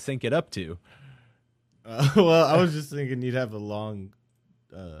shit to sync it up to. Well, I was just thinking you'd have a long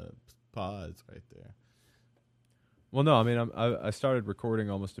pause right there. Well, no, I mean I started recording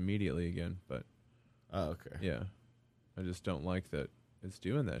almost immediately again, but okay. Yeah, I just don't like that it's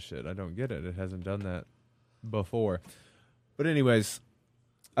doing that shit. I don't get it. It hasn't done that before. But anyways,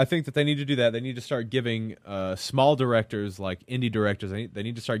 I think that they need to do that. They need to start giving small directors, like indie directors, they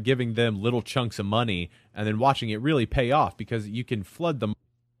need to start giving them little chunks of money and then watching it really pay off, because you can flood them.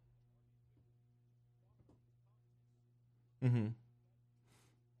 Mm-hmm.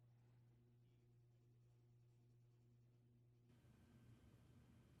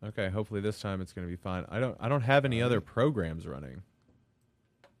 Okay, hopefully this time it's going to be fine. I don't have any other programs running.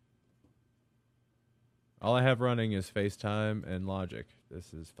 All I have running is FaceTime and Logic.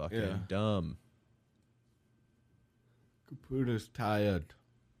 This is fucking dumb. Computer's tired.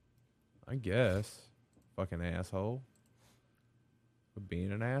 I guess. Fucking asshole. For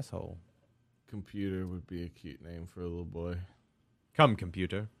being an asshole. Computer would be a cute name for a little boy. Come,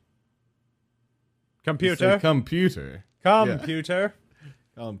 computer. Computer. Computer. Computer.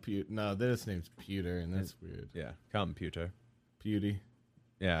 Computer. No, this name's Pewter, and that's weird. Yeah, computer. Pewty.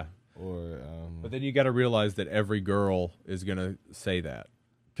 Yeah. Or but then you got to realize that every girl is gonna say that.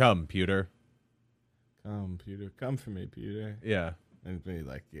 Come, Pewter. Come, Pewter. Come for me, Pewter. Yeah. And it's me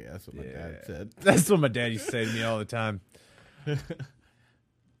like, yeah, that's what my dad said. That's what my dad used to say to me all the time.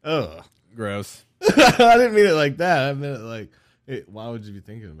 Ugh. Gross. I didn't mean it like that. I meant it like, hey, why would you be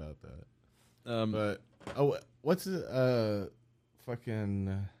thinking about that? But what's it? Fucking.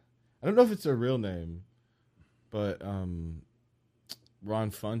 I don't know if it's a real name, but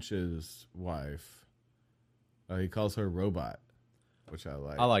Ron Funch's wife. He calls her Robot, which I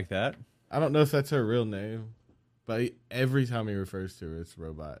like. I like that. I don't know if that's her real name, but every time he refers to her, it's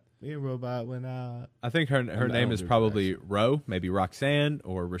Robot. Me and Robot went out. I think her name is probably Ro, maybe Roxanne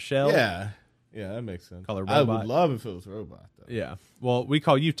or Rochelle. Yeah, that makes sense. Call her Robot. I would love if it was Robot, though. Yeah. Well, we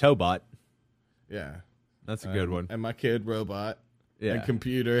call you Tobot. Yeah. That's a good one. And my kid, Robot. Yeah. And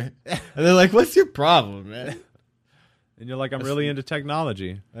Computer. And they're like, what's your problem, man? And you're like, I'm really into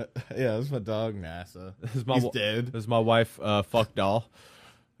technology. Yeah, this is my dog, NASA. He's dead. This is my wife, fuck doll.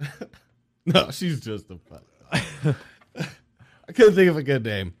 No, she's just a fuck doll. I couldn't think of a good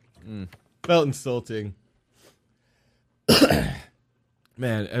name. Felt insulting.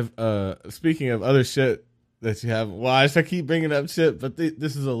 Man, speaking of other shit that you haven't watched, I keep bringing up shit, but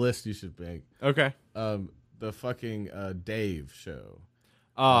this is a list you should make. Okay. The fucking Dave show.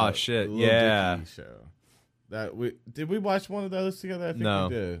 Oh, shit, yeah. Dicky show. Did we watch one of those together? I think we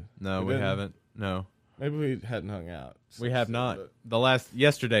did. No, we haven't. No. Maybe we hadn't hung out. We have not.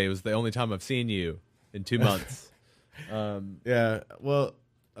 Yesterday was the only time I've seen you in 2 months. Yeah, well,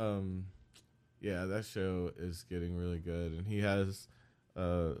 yeah, that show is getting really good, and he has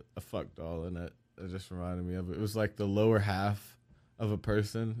a fuck doll in it. It just reminded me of it. It was like the lower half of a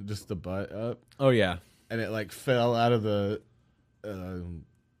person, just the butt up. Oh yeah, and it like fell out of the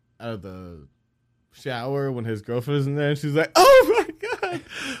shower when his girlfriend was in there, and she's like, "Oh my god!"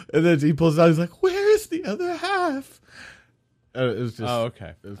 And then he pulls it out. He's like, "Where is the other half?" It was just. Oh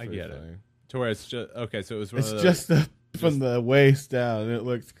okay, I get it. To where it's just okay. So it was. It's just from the waist down, and it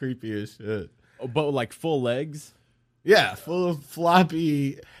looks creepy as shit. Oh, but like full legs. Yeah, full of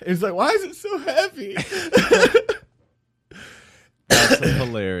floppy. It's like, why is it so heavy? That's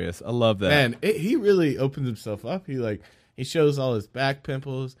hilarious. I love that. Man, he really opens himself up. He shows all his back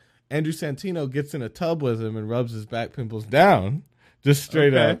pimples. Andrew Santino gets in a tub with him and rubs his back pimples down, just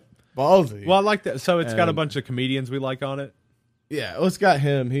straight up ballsy. Well, I like that. So it's got a bunch of comedians we like on it. Yeah, well, it's got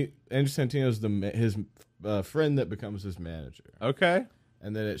him. Andrew Santino's his friend that becomes his manager. Okay.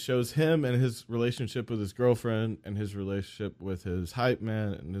 And then it shows him and his relationship with his girlfriend and his relationship with his hype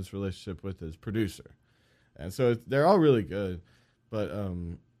man and his relationship with his producer. And so they're all really good. But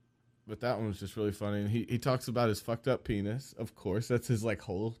that one was just really funny. And he talks about his fucked up penis. Of course, that's his like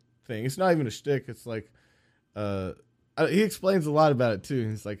whole thing. It's not even a shtick. It's like he explains a lot about it too.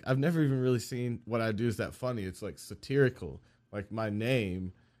 He's like, I've never even really seen what I do is that funny. It's like satirical. Like my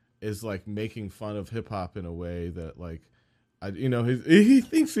name is like making fun of hip hop in a way that like, he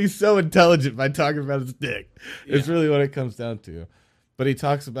thinks he's so intelligent by talking about his dick. Yeah. It's really what it comes down to. But he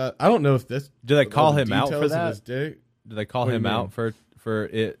talks about, I don't know if this. Do they call him out for that? His dick. Do they call him out for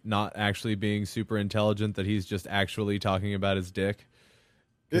it not actually being super intelligent, that he's just actually talking about his dick?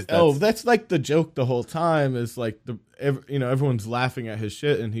 That's like the joke the whole time is like everyone's laughing at his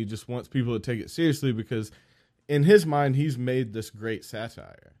shit and he just wants people to take it seriously because in his mind he's made this great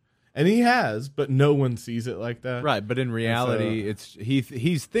satire. And he has, but no one sees it like that. Right, but in reality,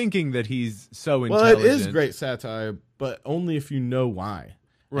 he's thinking that he's so intelligent. Well, it is great satire, but only if you know why.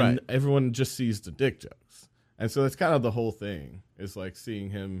 Right. And everyone just sees the dick jokes. And so it's kind of the whole thing. It's like seeing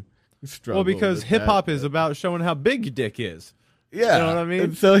him struggle. Well, because hip-hop is about showing how big your dick is. Yeah. You know what I mean?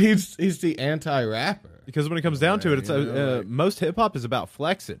 And so he's the anti-rapper. Because when it comes down to it, it's most hip-hop is about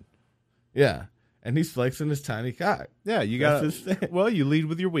flexing. Yeah. And he's flexing his tiny cock. Yeah, you got. Well, you lead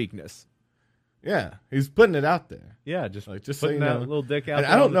with your weakness. Yeah, he's putting it out there. Yeah, just putting so that little dick out. And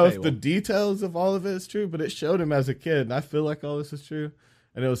I don't know if the details of all of it is true, but it showed him as a kid, and I feel like all this is true.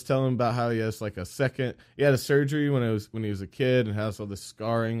 And it was telling him about how he has like he had a surgery when he was a kid, and has all this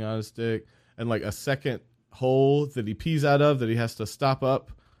scarring on his dick, and like a second hole that he pees out of that he has to stop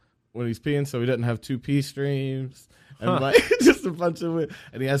up when he's peeing, so he doesn't have two pee streams. And like just a bunch of it.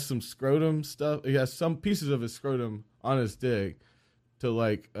 And he has some scrotum stuff. He has some pieces of his scrotum on his dick to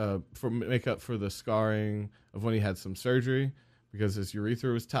like make up for the scarring of when he had some surgery because his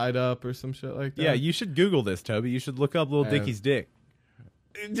urethra was tied up or some shit like that. Yeah, you should Google this, Toby. You should look up Little Dickie's dick.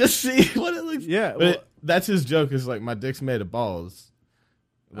 Just see what it looks like. Yeah. Well, that's his joke is like, my dick's made of balls.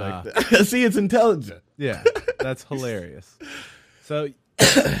 Like see, it's intelligent. Yeah, that's hilarious. So,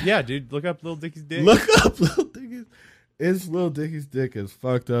 yeah, dude, look up Little Dickie's dick. Look up Little Dickie's. Is Lil Dicky's dick as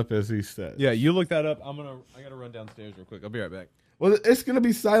fucked up as he said? Yeah, you look that up. I gotta run downstairs real quick. I'll be right back. Well, it's gonna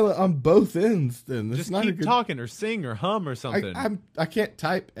be silent on both ends. Then just keep talking or sing or hum or something. I can't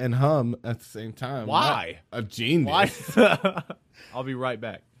type and hum at the same time. Why? I'm a genius. Why? I'll be right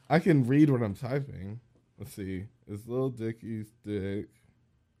back. I can read what I'm typing. Let's see. Is Lil Dicky's dick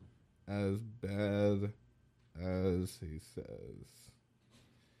as bad as he says?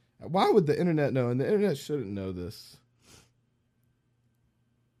 Why would the internet know? And the internet shouldn't know this.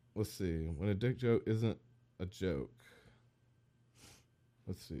 Let's see. When a dick joke isn't a joke.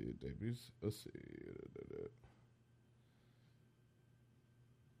 Let's see. Debuts. Let's see.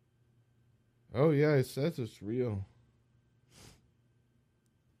 Oh, yeah. It says it's real.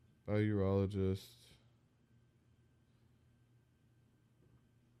 By a urologist.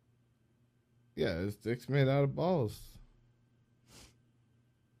 Yeah, his dick's made out of balls.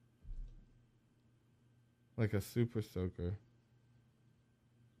 Like a super soaker.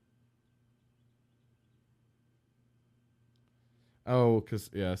 Oh, because,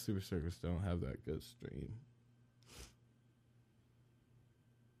 yeah, super soakers don't have that good stream.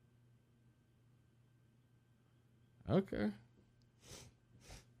 Okay.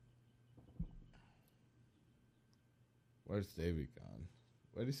 Where's Davey gone?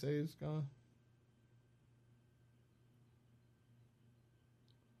 Where did he say he's gone?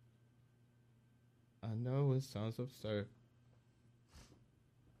 I know it sounds absurd.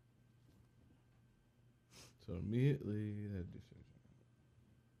 So immediately, that decision.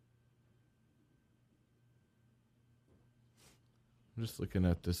 I'm just looking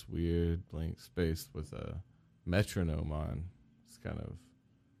at this weird blank space with a metronome on. It's kind of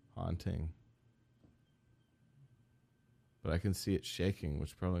haunting. But I can see it shaking,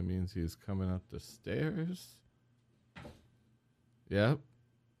 which probably means he's coming up the stairs. Yep.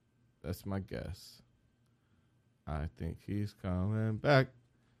 That's my guess. I think he's coming back.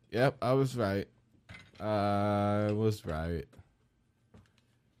 Yep, I was right. I was right.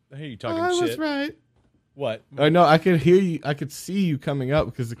 I hear you talking shit. I was shit. right. What? I know. I could hear you. I could see you coming up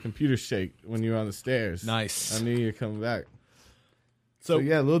because the computer shaked when you were on the stairs. Nice. I knew you were coming back. So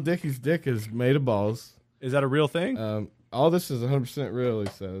yeah, Lil Dicky's dick is made of balls. Is that a real thing? All this is 100% real, he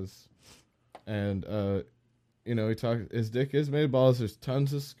says. And, he talked. His dick is made of balls. There's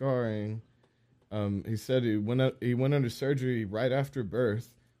tons of scarring. He said he went under surgery right after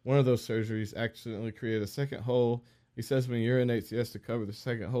birth. One of those surgeries accidentally created a second hole. He says when he urinates, he has to cover the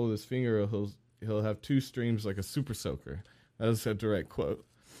second hole with his finger, or he'll have two streams like a super soaker. That was a direct quote.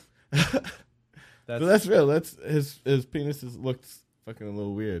 That's real. That's his penis looks fucking a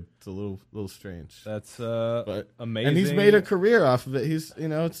little weird. It's a little strange. That's but amazing. And he's made a career off of it. He's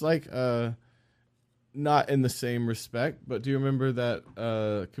it's like not in the same respect, but do you remember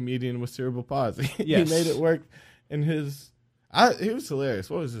that comedian with cerebral palsy? Yes. He made it work in his he was hilarious.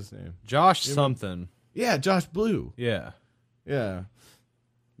 What was his name? Josh something. Yeah, Josh Blue. Yeah. Yeah.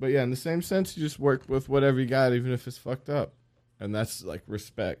 But yeah, in the same sense, you just work with whatever you got, even if it's fucked up. And that's like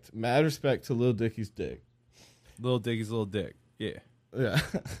respect. Mad respect to Lil Dicky's dick. Lil Dicky's little dick. Yeah. Yeah.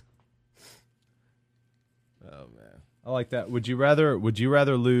 Oh man. I like that. Would you rather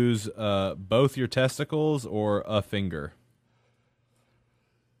lose both your testicles or a finger?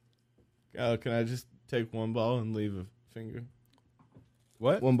 Can I just take one ball and leave a finger?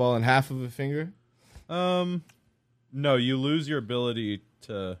 What? One ball and half of a finger? No, you lose your ability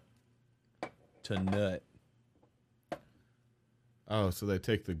to nut. Oh, so they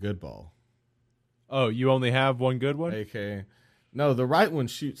take the good ball. Oh, you only have one good one? Okay. No, the right one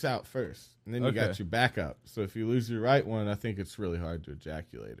shoots out first, and then you got your backup. So if you lose your right one, I think it's really hard to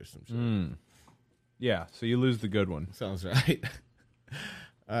ejaculate or some shit. Yeah, so you lose the good one. Sounds right.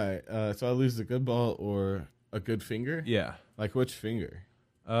 All right, so I lose the good ball or a good finger? Yeah. Like which finger?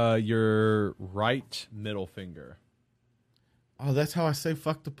 Your right middle finger. Oh, that's how I say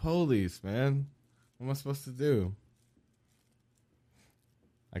fuck the police, man. What am I supposed to do?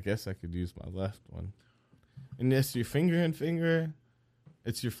 I guess I could use my left one. And yes, your finger and finger.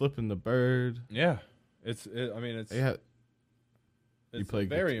 It's you're flipping the bird. Yeah. You play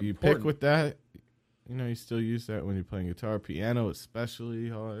very important. You pick with that. You still use that when you're playing guitar, piano, especially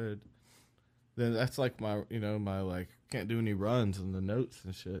hard. Then that's like my like can't do any runs on the notes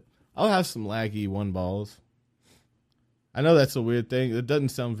and shit. I'll have some laggy one balls. I know that's a weird thing. It doesn't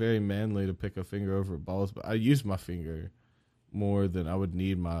sound very manly to pick a finger over balls, but I use my finger more than I would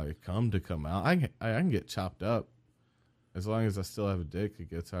need my cum to come out. I can get chopped up. As long as I still have a dick, it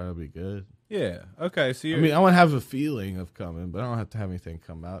gets hard, I'll be good. Yeah. Okay. So I want to have a feeling of coming, but I don't have to have anything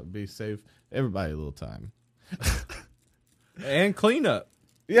come out. It'd be safe. Everybody a little time. And cleanup.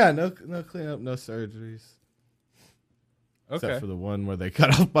 Yeah, no cleanup, no surgeries. Okay. Except for the one where they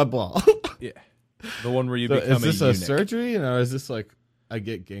cut off my ball. Yeah. The one where you become a eunuch. Is this a surgery, or is this like I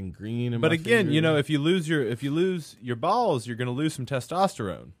get gangrene in But my again, finger? if you lose your balls, you're going to lose some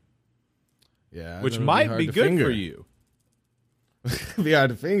testosterone. Yeah. Which might be good for you. It'd be hard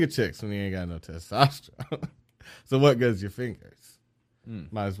to finger chicks when you ain't got no testosterone. So what goes your fingers?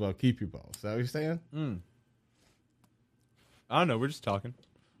 Might as well keep your balls. Is that what you're saying? I don't know. We're just talking.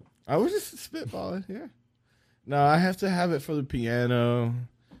 I was just spitballing here. No, I have to have it for the piano.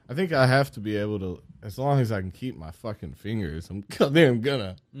 I think I have to be able to, as long as I can keep my fucking fingers, I'm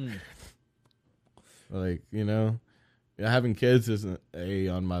gonna. Like, having kids isn't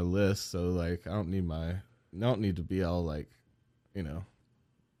on my list, so like I don't need to be all like,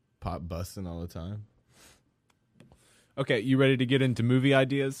 pop busting all the time. Okay, you ready to get into movie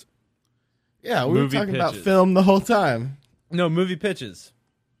ideas? Yeah, we were talking about film the whole time. No, movie pitches.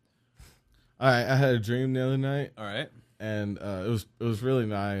 I had a dream the other night, All right. and it was really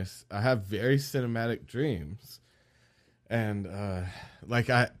nice. I have very cinematic dreams, and like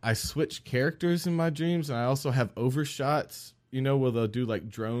I switch characters in my dreams, and I also have overshots. You know, where they'll do like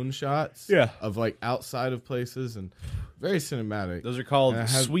drone shots, of like outside of places, and very cinematic. Those are called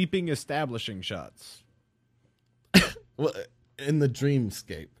sweeping establishing shots. Well, in the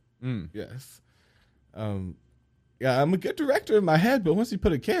dreamscape, yes. Yeah, I'm a good director in my head, but once you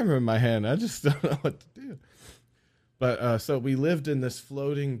put a camera in my hand, I just don't know what to do. But so we lived in this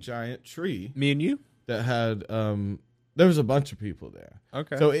floating giant tree. Me and you? That had there was a bunch of people there.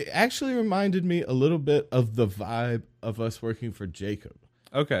 Okay. So it actually reminded me a little bit of the vibe of us working for Jacob.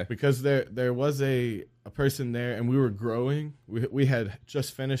 Okay. Because there was a person there, and we were growing. We had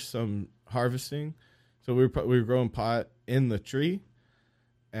just finished some harvesting, so we were growing pot in the tree,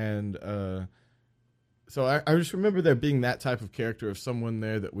 and so I just remember there being that type of character of someone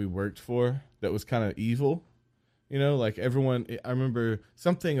there that we worked for that was kind of evil. You know, like everyone, I remember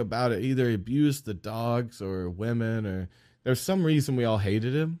something about it. Either he abused the dogs or women, or there's some reason we all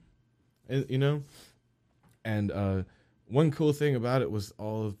hated him, you know? And one cool thing about it was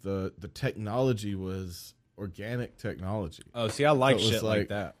all of the technology was organic technology. Oh, see, I like shit like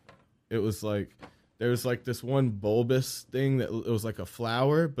that. It was like, there was like this one bulbous thing that it was like a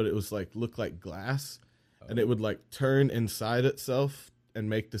flower, but it was like, looked like glass. Oh. And it would like turn inside itself and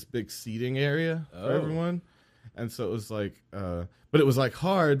make this big seating area for everyone. And so it was like, but it was like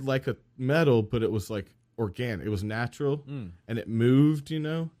hard, like a metal, but it was like organic. It was natural, and it moved, you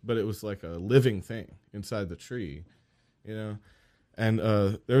know, but it was like a living thing inside the tree, you know. And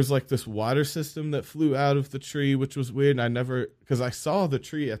there was like this water system that flew out of the tree, which was weird. And because I saw the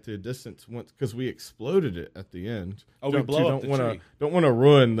tree at the distance once, because we exploded it at the end. Oh, we blow up the tree. Don't want to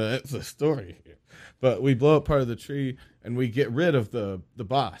ruin the story here. But we blow up part of the tree, and we get rid of the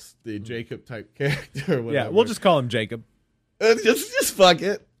boss, the Jacob type character. Or whatever. Yeah, we'll just call him Jacob. Just fuck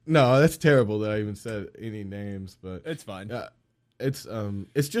it. No, that's terrible that I even said any names, but it's fine.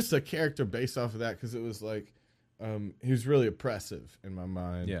 It's just a character based off of that, because it was like he was really oppressive in my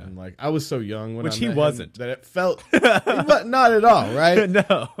mind. Yeah, and like I was so young when which I met he wasn't. That it felt, but not at all, right?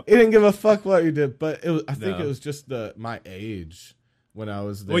 No, he didn't give a fuck what you did. But it was, I think it was just my age. When I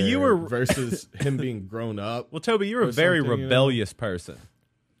was there, you were versus him being grown up. Well, Toby, you're a very rebellious person.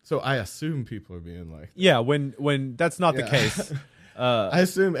 So I assume people are being like, yeah, when that's not the case. I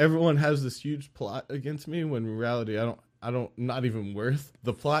assume everyone has this huge plot against me, when in reality I don't not even worth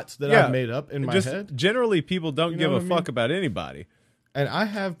the plots that I've made up in my head. Generally, people don't give a fuck about anybody. And I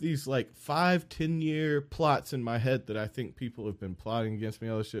have these like 5-10 year plots in my head that I think people have been plotting against me.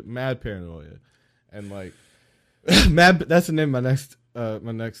 All this shit, mad paranoia, and like mad. That's the name of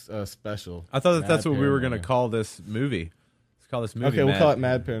my next special. I thought that's what we were gonna call this movie. Let's call this movie. Okay, we'll call it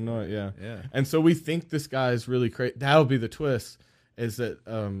Mad Paranoia. Yeah. And so we think this guy is really crazy. That'll be the twist. Is that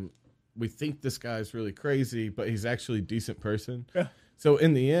we think this guy is really crazy, but he's actually a decent person. Yeah. So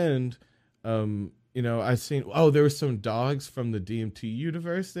in the end, you know, I've seen. There were some dogs from the DMT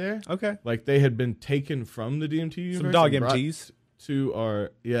universe there. Okay. Like they had been taken from the DMT universe. Some dog MTs to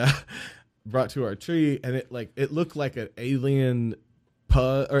our brought to our tree, and it looked like an alien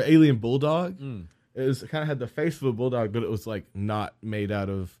alien bulldog. It was kind of had the face of a bulldog, but it was like not made out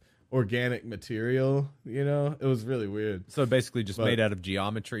of organic material. You know, it was really weird. So basically, just made out of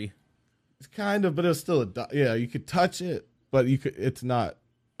geometry. It's kind of, but it was still a dog. Yeah, you could touch it, but you could. It's not.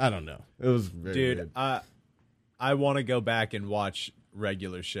 I don't know. It was very weird. I want to go back and watch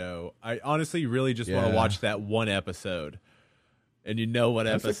regular show. I honestly really just want to watch that one episode. And you know what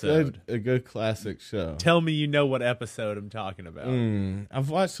episode? A good classic show. Tell me you know what episode I'm talking about. I've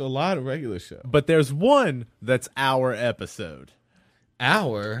watched a lot of regular shows. But there's one that's our episode.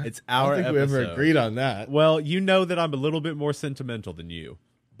 Our? It's our episode. I don't think we ever agreed on that. Well, you know that I'm a little bit more sentimental than you.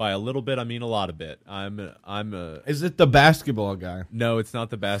 By a little bit, I mean a lot of bit. Is it the basketball guy? No, it's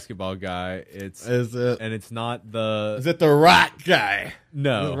not the basketball guy. Is it? And it's not the... Is it the rock guy?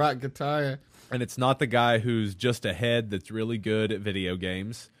 No. The rock guitar? And it's not the guy who's just a head that's really good at video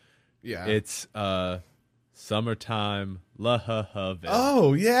games. Yeah. It's Summertime Love.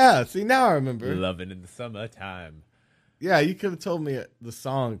 Oh, yeah. See, now I remember. Loving in the summertime. Yeah, you could have told me the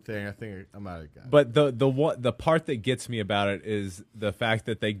song thing. I think I might have got it. But the part that gets me about it is the fact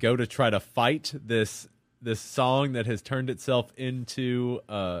that they go to try to fight this song that has turned itself into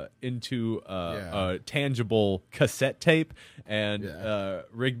a tangible cassette tape, and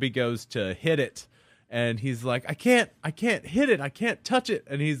Rigby goes to hit it, and he's like, I can't hit it, I can't touch it,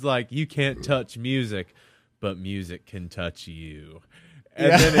 and he's like, you can't touch music, but music can touch you.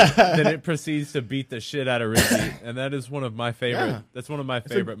 And then it proceeds to beat the shit out of Ricky, and that is one of my favorite. Yeah. That's one of my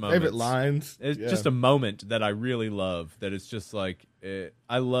favorite moments. Favorite lines. It's just a moment that I really love. That it's just like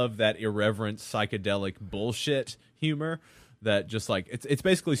I love that irreverent psychedelic bullshit humor. That just like it's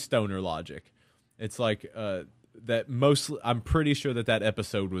basically stoner logic. It's like that mostly. I'm pretty sure that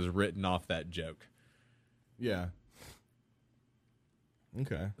episode was written off that joke. Yeah.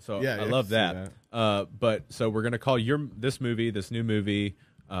 Okay. So I love that. But so we're gonna call this new movie,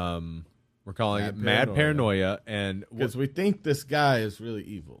 we're calling it Mad Paranoia, and because we think this guy is really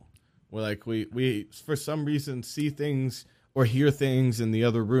evil. We're like we for some reason see things or hear things in the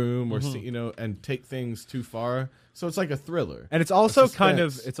other room, or see, and take things too far. So it's like a thriller, and it's also kind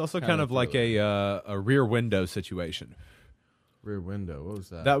of like a Rear Window situation. Rear Window. What was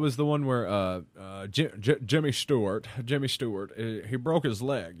that? That was the one where Jimmy Stewart, he broke his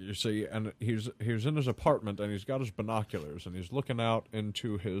leg, you see, and he's in his apartment and he's got his binoculars and he's looking out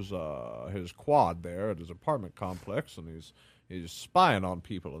into his quad there at his apartment complex, and he's spying on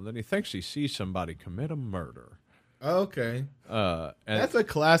people, and then he thinks he sees somebody commit a murder. Okay. And that's a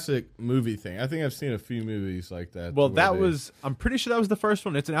classic movie thing. I think I've seen a few movies like that. Well, I'm pretty sure that was the first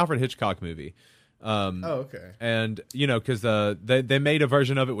one. It's an Alfred Hitchcock movie. Okay. And because they made a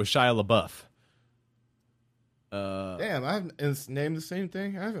version of it with Shia LaBeouf. Damn, it's named the same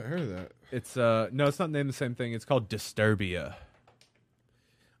thing. I haven't heard of that. It's no, it's not named the same thing. It's called Disturbia.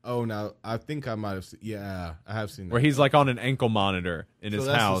 Oh, now I think I might have seen. Yeah, I have seen that. Where he's like on an ankle monitor in his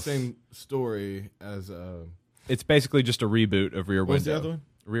house. The same story as. It's basically just a reboot of Rear Window. What's the other one?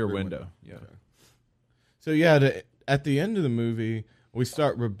 Rear Window. Yeah. Okay. So at the end of the movie, we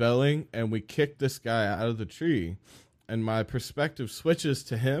start rebelling and we kick this guy out of the tree, and my perspective switches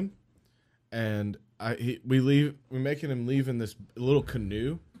to him, and we're making him leave in this little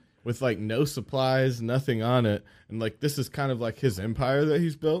canoe with like no supplies, nothing on it, and like this is kind of like his empire that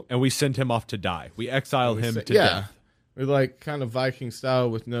he's built. And we send him off to die. We exile him to death. We're like kind of Viking style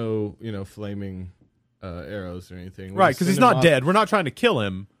with no flaming arrows or anything. Right, because he's not dead. We're not trying to kill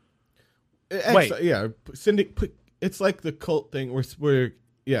him. It's like the cult thing. We're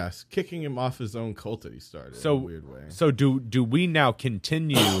kicking him off his own cult that he started in a weird way. So do we now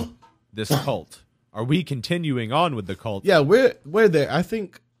continue this cult? Are we continuing on with the cult? Yeah, we're there. I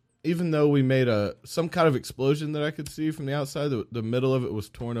think even though we made some kind of explosion that I could see from the outside, the middle of it was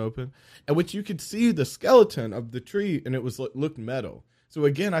torn open, and which you could see the skeleton of the tree, and it looked metal. So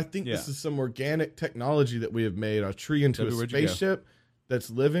again, I think this is some organic technology that we have made a tree into a spaceship that's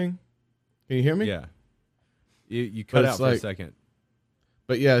living. Can you hear me? Yeah. You cut out for a second.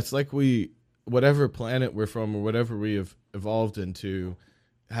 But yeah, it's like whatever planet we're from or whatever we have evolved into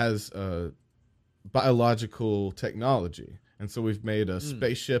has biological technology. And so we've made a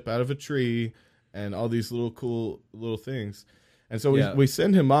spaceship out of a tree and all these little cool little things. And so we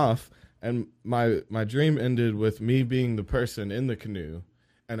send him off, and my dream ended with me being the person in the canoe.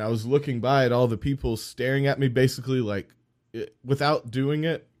 And I was looking by at all the people staring at me, basically like without doing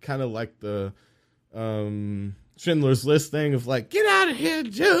it, kind of like the Schindler's List thing of like, get out of here,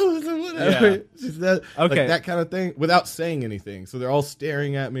 Jews, or whatever. Yeah. Like that kind of thing without saying anything. So they're all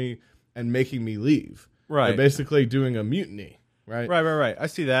staring at me and making me leave. Right. They're basically doing a mutiny. Right. I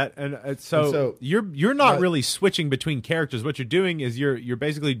see that. And so you're not really switching between characters. What you're doing is you're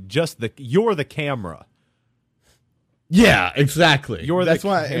basically you're the camera. Yeah, exactly. That's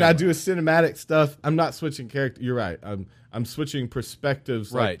why, and I do a cinematic stuff. I'm not switching character. You're right. I'm switching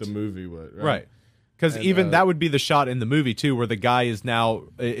perspectives like the movie would. Right. Because even that would be the shot in the movie too, where the guy is now.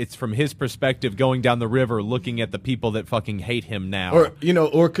 It's from his perspective, going down the river, looking at the people that fucking hate him now.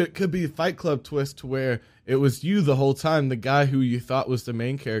 Or could be a Fight Club twist to where it was you the whole time. The guy who you thought was the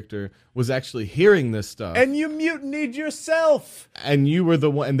main character was actually hearing this stuff, and you mutinied yourself. And you were the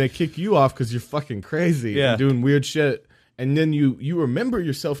one, and they kick you off because you're fucking crazy and doing weird shit. And then you remember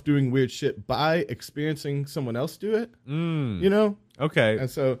yourself doing weird shit by experiencing someone else do it. Okay. And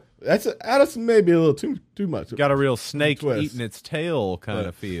so that's maybe a little too much. Got a real snake eating its tail kind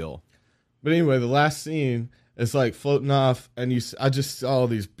of feel. But anyway, the last scene is like floating off, and I just saw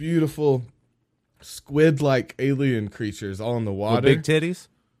these beautiful squid-like alien creatures all in the water. With big titties?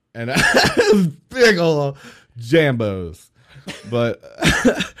 And big old jambos. But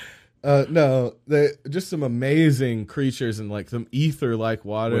no, they just some amazing creatures in like some ether-like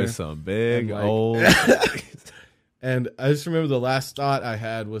water. With some big old... And I just remember the last thought I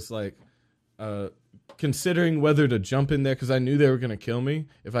had was like considering whether to jump in there because I knew they were going to kill me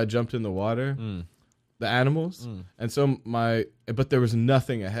if I jumped in the water, the animals. And so but there was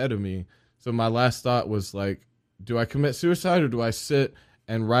nothing ahead of me. So my last thought was like, do I commit suicide or do I sit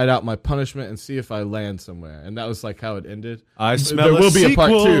and write out my punishment and see if I land somewhere. And that was like how it ended. I smell there a will be a part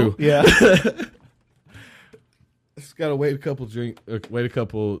sequel. 2. Yeah. Just gotta wait a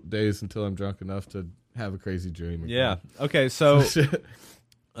couple days until I'm drunk enough to have a crazy dream. Yeah. Okay. So,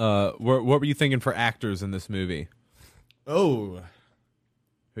 what were you thinking for actors in this movie? Oh,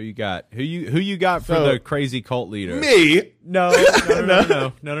 who you got? Who you got for the crazy cult leader? me? No.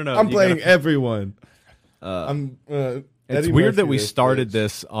 I'm playing everyone. It's weird that we started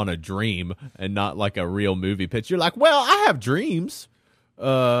this on a dream and not like a real movie pitch. You're like, well, I have dreams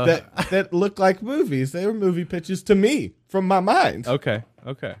that look like movies. They were movie pitches to me from my mind. Okay.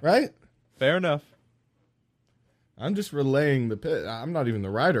 Right? Fair enough. I'm just relaying the pitch. I'm not even the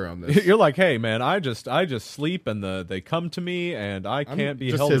writer on this. You're like, hey man, I just sleep and they come to me and I can't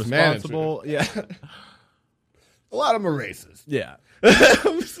be held responsible. Manager. Yeah. A lot of them are racist. Yeah.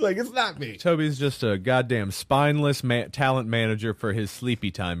 I'm just like, it's not me. Toby's just a goddamn spineless talent manager for his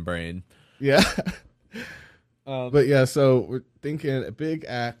sleepy time brain. Yeah. But yeah, so we're thinking big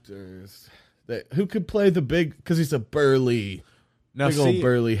actors who could play the big, because he's a burly, big old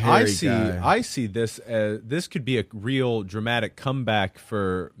burly hairy guy. I see this as this could be a real dramatic comeback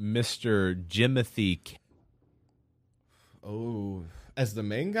for Mr. Jimothy. Oh, as the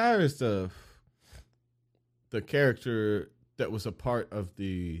main guy, or as the character that was a part of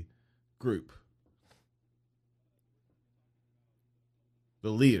the group? The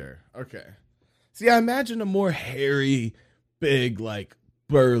leader. Okay. See, I imagine a more hairy, big, like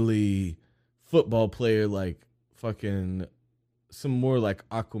burly football player, like fucking some more like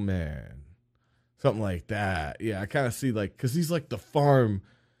Aquaman, something like that. Yeah, I kind of see like, because he's like the farm,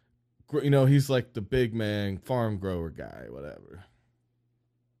 he's like the big man farm grower guy, whatever.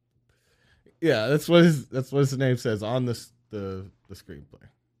 Yeah, that's what his name says on the screenplay.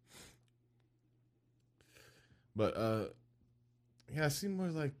 But yeah, I see more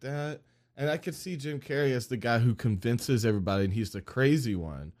like that. And I could see Jim Carrey as the guy who convinces everybody, and he's the crazy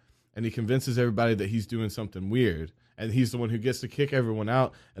one, and he convinces everybody that he's doing something weird, and he's the one who gets to kick everyone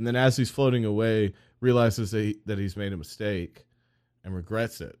out, and then as he's floating away, realizes that he's made a mistake and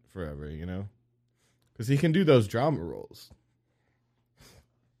regrets it forever, because he can do those drama roles.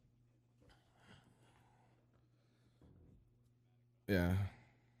 Yeah.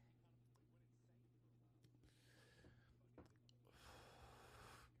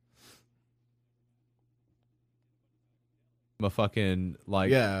 A fucking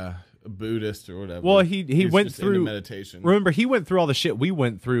like a Buddhist or whatever. Well, he went through meditation. Remember, he went through all the shit we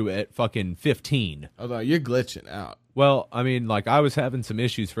went through at fucking 15. Although you're glitching out. Well, I mean, like I was having some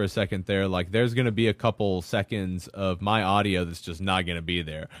issues for a second there. Like there's going to be a couple seconds of my audio that's just not going to be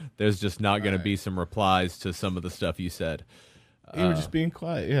there. There's just not going to be some replies to some of the stuff you said. You were just being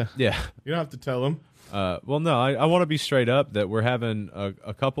quiet. Yeah. Yeah. You don't have to tell him. Well, no, I want to be straight up that we're having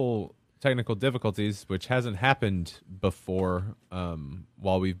a couple technical difficulties, which hasn't happened before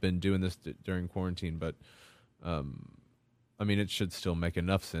while we've been doing this during quarantine. But I mean, it should still make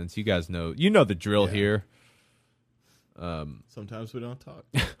enough sense. You guys know, the drill here. Sometimes we don't talk.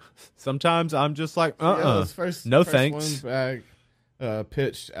 Sometimes I'm just like, no first thanks. One bag,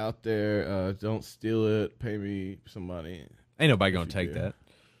 pitched out there. Don't steal it. Pay me some money. Ain't nobody gonna take that.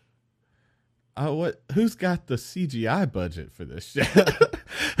 Who's got the CGI budget for this shit?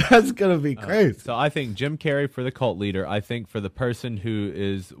 That's gonna be crazy. So I think Jim Carrey for the cult leader. I think for the person who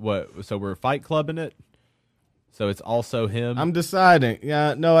is so we're Fight Clubbing it. So it's also him. I'm deciding.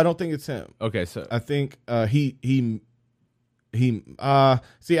 Yeah, no, I don't think it's him. Okay, so I think he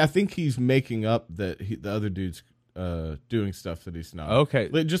see, I think he's making up that the other dude's doing stuff that he's not. Okay,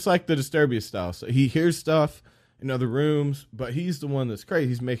 just like the Disturbia style. So he hears stuff in other rooms, but he's the one that's crazy.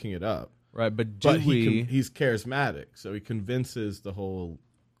 He's making it up. Right, but he's charismatic, so he convinces the whole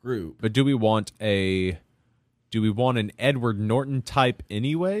group. But do we want an Edward Norton type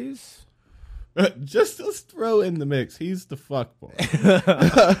anyways? Just let's throw in the mix. He's the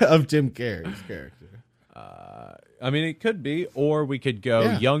fuckboy of Jim Carrey's character. I mean, it could be, or we could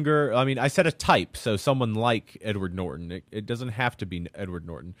go younger. I mean, I said a type, so someone like Edward Norton. It doesn't have to be Edward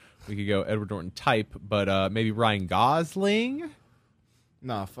Norton. We could go Edward Norton type, but maybe Ryan Gosling.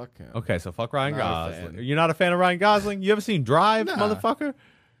 Nah, fuck him. Okay, so fuck Ryan Gosling. You're not a fan of Ryan Gosling? You ever seen Drive, motherfucker?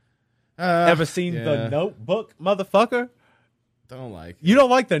 Ever seen The Notebook, motherfucker? Don't like it. You don't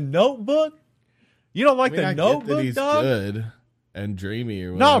like The Notebook? You don't like The I Notebook, get that he's dog? Good and dreamy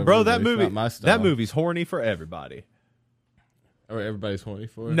or whatever. No, bro, that movie's horny for everybody. Or everybody's horny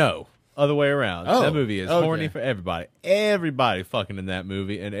for it? No, other way around. Oh, that movie is horny for everybody. Everybody fucking in that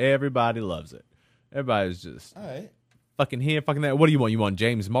movie, and everybody loves it. Everybody's just all right. Fucking here, fucking there. What do you want? You want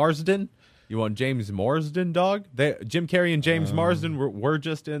James Marsden? You want James Marsden, dog? Jim Carrey and James Marsden were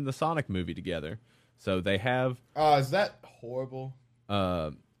just in the Sonic movie together. So they have... is that horrible?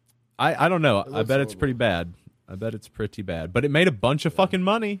 I don't know. I bet it's pretty bad. But it made a bunch of fucking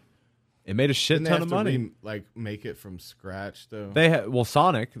money. It made a shit ton of money. Make it from scratch, though?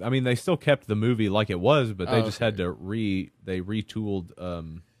 Sonic, I mean, they still kept the movie like it was, but they just had to they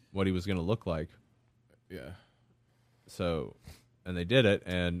retooled what he was going to look like. Yeah. So... And they did it,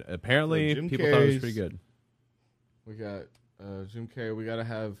 and apparently people thought it was pretty good. We got Jim Carrey. We got to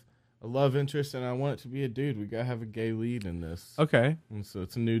have a love interest, and I want it to be a dude. We got to have a gay lead in this. Okay. And so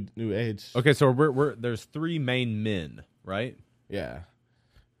it's a new age. Okay, so there's 3 main men, right? Yeah.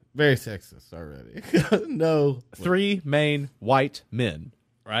 Very sexist already. No. 3 main white men,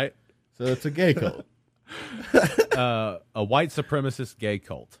 right? So it's a gay cult. A white supremacist gay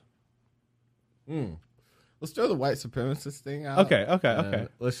cult. Let's throw the white supremacist thing out. Okay.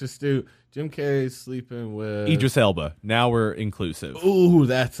 Let's just do Jim Carrey sleeping with Idris Elba. Now we're inclusive. Ooh,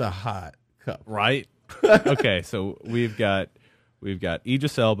 that's a hot cup. Right? Okay, so we've got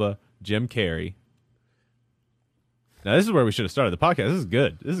Idris Elba, Jim Carrey. Now this is where we should have started the podcast. This is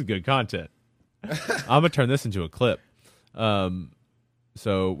good. This is good content. I'm gonna turn this into a clip.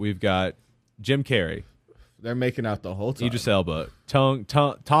 So we've got Jim Carrey. They're making out the whole time. Idris Elba.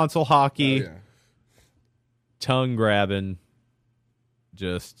 Tonsil hockey. Oh, yeah. Tongue grabbing,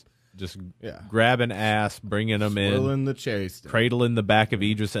 just grabbing ass, bringing them in, the cherry stick. cradling the back of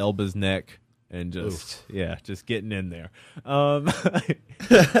Idris Elba's neck, and just getting in there. They're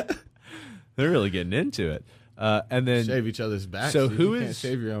really getting into it, and then shave each other's back. So you can't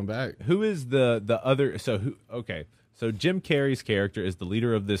shave your own back? Who is the other? So who? Okay. So Jim Carrey's character is the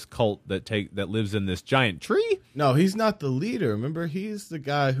leader of this cult that lives in this giant tree? No, he's not the leader. Remember, he's the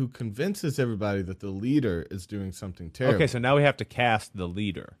guy who convinces everybody that the leader is doing something terrible. Okay, so now we have to cast the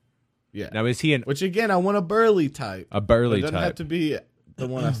leader. Yeah. Now is he Which again, I want a burly type. A burly type. It doesn't type. have to be the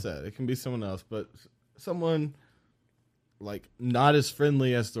one I said. It can be someone else, but someone like not as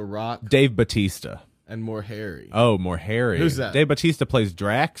friendly as The Rock. Dave Bautista. And more hairy. Oh, more hairy. Who's that? Dave Bautista plays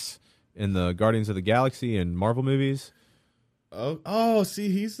Drax in the Guardians of the Galaxy and Marvel movies. Oh, see,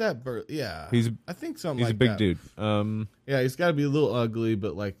 he's that yeah. I think something he's like a big that. dude. Yeah, he's got to be a little ugly,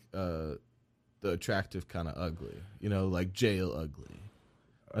 but like the attractive kind of ugly. You know, like jail ugly.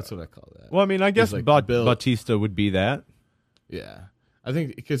 That's what I call that. Well, I mean, I guess like Bautista would be that. Yeah. I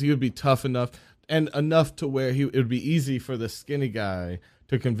think because he would be tough enough and enough to where it would be easy for the skinny guy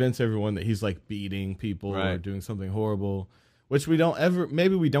to convince everyone that he's like beating people or doing something horrible, which we don't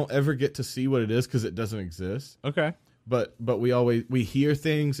ever get to see what it is because it doesn't exist. Okay. But we hear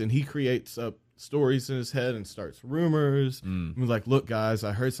things and he creates up stories in his head and starts rumors. And we're like, look, guys,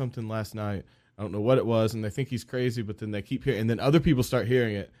 I heard something last night. I don't know what it was, and they think he's crazy, but then they keep hearing, and then other people start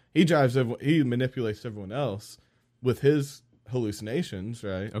hearing it. He manipulates everyone else with his hallucinations,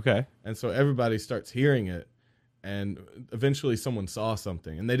 right? Okay. And so everybody starts hearing it, and eventually someone saw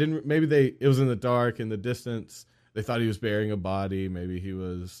something, and it was in the dark, in the distance. They thought he was burying a body. Maybe he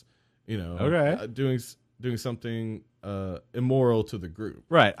was, doing something immoral to the group.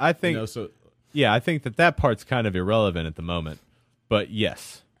 Right. I think. I think that part's kind of irrelevant at the moment, but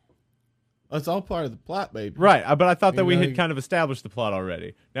yes. It's all part of the plot, baby. Right, but I thought that we had kind of established the plot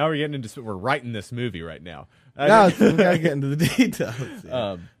already. Now we're writing this movie right now. No, we gotta get into the details.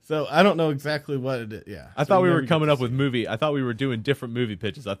 Yeah. So I don't know exactly what it is. Yeah, I thought we were coming up with movie. I thought we were doing different movie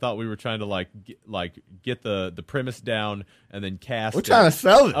pitches. I thought we were trying to get the premise down and then cast. We're trying to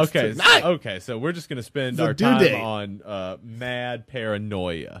sell it. Okay, so we're just gonna spend our time on mad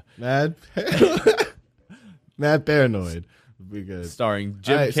paranoia. Mad paranoid. Be good. Starring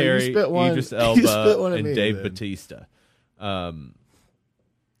Jim Carrey, Idris Elba, and Dave Bautista. All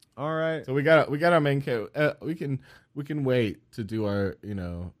right. So we got our main character. We can wait to do our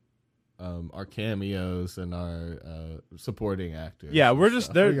our cameos and our supporting actors. Yeah,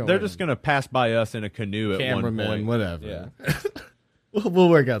 they're just gonna pass by us in a canoe at one point. Whatever. Yeah. we'll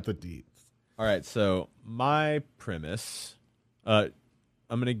work out the deets. All right. So my premise, I'm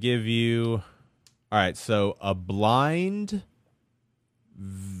gonna give you. All right. So a blind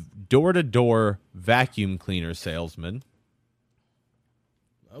door-to-door vacuum cleaner salesman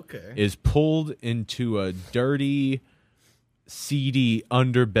is pulled into a dirty, seedy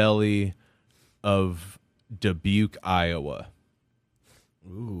underbelly of Dubuque, Iowa.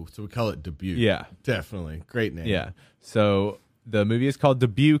 Ooh, so we call it Dubuque. Yeah. Definitely. Great name. Yeah. So the movie is called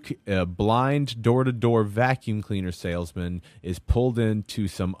Dubuque. A blind door-to-door vacuum cleaner salesman is pulled into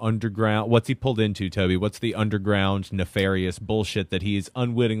some underground... What's he pulled into, Toby? What's the underground, nefarious bullshit that he is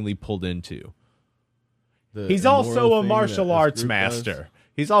unwittingly pulled into? He's also a martial arts master.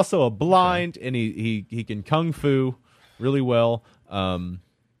 He's also a blind, and he can kung fu really well.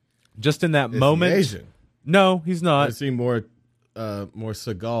 Just in that moment. He Asian? No, he's not. I see more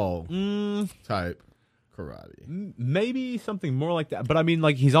Seagal type karate. Maybe something more like that. But I mean,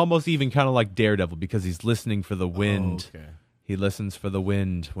 like, he's almost even kind of like Daredevil because he's listening for the wind. Oh, okay. He listens for the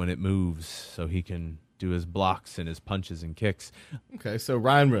wind when it moves so he can do his blocks and his punches and kicks. Okay, so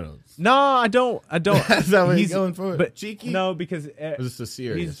Ryan Reynolds. No, I don't. That's not what he's going for? But cheeky? No, because it's a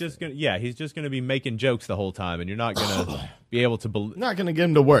serious he's just gonna be making jokes the whole time, and you're not gonna be able to believe. Not gonna get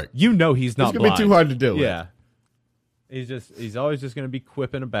him to work. You know he's not. It's gonna blind. be too hard to do. Yeah. He's always just gonna be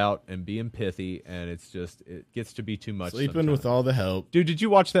quipping about and being pithy, and it gets to be too much. Sleeping sometimes. with all the help. Dude, did you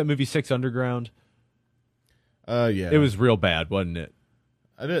watch that movie 6 Underground? Yeah. It was real bad, wasn't it?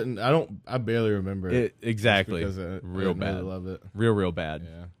 I barely remember it. Exactly. Because I real bad. Really love it. Real bad.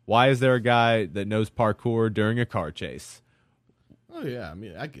 Yeah. Why is there a guy that knows parkour during a car chase? Oh yeah, I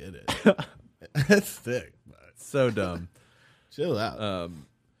mean I get it. That's thick. But So dumb. chill out.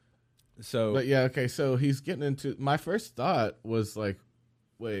 But yeah, okay. So he's getting into. My first thought was like,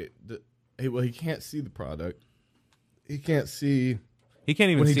 wait, he can't see the product. He can't see. He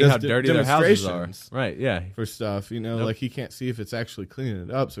can't even when he see does how dirty their houses are. demonstrations. Right, yeah. For stuff, Nope. like he can't see if it's actually cleaning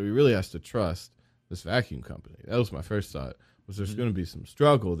it up. So he really has to trust this vacuum company. That was my first thought. Was there's going to be some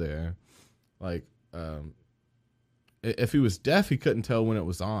struggle there? Like, if he was deaf, he couldn't tell when it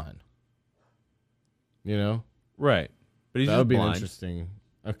was on. You know, Right. But he's that just would be blind. interesting.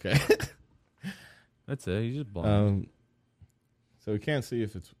 Okay. That's it. He's just blind. So he can't see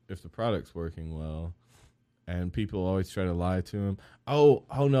if the product's working well, and people always try to lie to him. Oh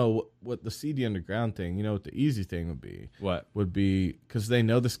no! What the CD Underground thing? You know what the easy thing would be? What would be because they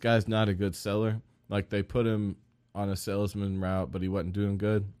know this guy's not a good seller. Like they put him on a salesman route, but he wasn't doing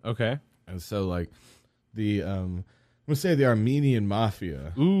good. Okay. And so like the I'm gonna say the Armenian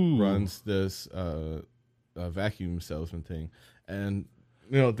mafia runs this vacuum salesman thing, and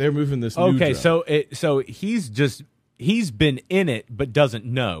they're moving this. Okay, new drug. so he's been in it but doesn't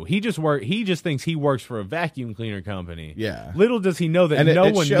know. He just thinks he works for a vacuum cleaner company. Yeah. Little does he know that And no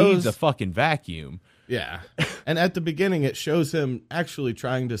it one shows- needs a fucking vacuum. Yeah. And at the beginning, it shows him actually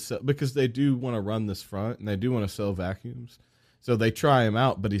trying to sell, because they do want to run this front and they do want to sell vacuums. So they try him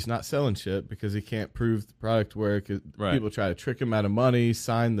out, but he's not selling shit because he can't prove the product work. Right. People try to trick him out of money,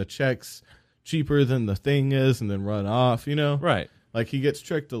 sign the checks cheaper than the thing is, and then run off, Right. Like he gets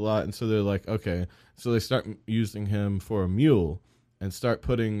tricked a lot. And so they're like, okay. So they start using him for a mule and start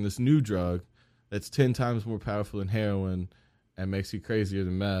putting this new drug that's 10 times more powerful than heroin and makes you crazier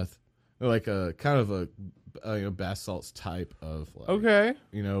than meth. They're like a kind of a bath salts type of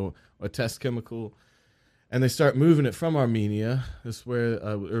a test chemical. And they start moving it from Armenia. This is where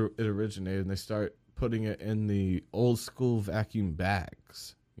it originated. And they start putting it in the old school vacuum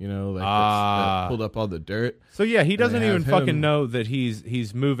bags. That pulled up all the dirt. So yeah, he doesn't even fucking him- know that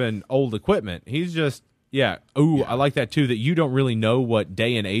he's moving old equipment. He's just I like that too, that you don't really know what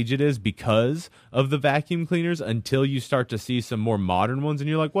day and age it is because of the vacuum cleaners until you start to see some more modern ones and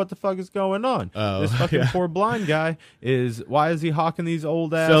you're like, what the fuck is going on? This fucking poor blind guy why is he hawking these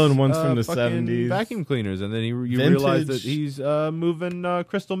old ass selling ones from the fucking 70s vacuum cleaners? And then you realize that Vintage. he's moving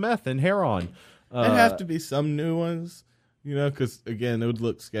crystal meth and heroin. There'd have to be some new ones, because again, it would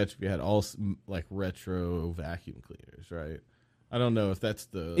look sketchy if you had all like retro vacuum cleaners, right? I don't know if that's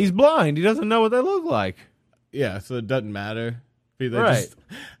the. He's blind. He doesn't know what they look like. Yeah, so it doesn't matter. Right.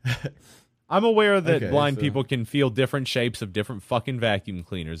 I'm aware that Okay, blind so- people can feel different shapes of different fucking vacuum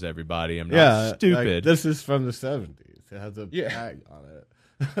cleaners, everybody. I'm not stupid. Like, this is from the 70s. It has a tag on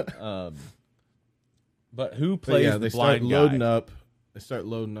it. But who plays the they blind start guy? loading up. They start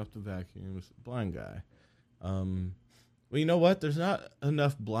loading up the vacuums. Blind guy. Well, you know what? There's not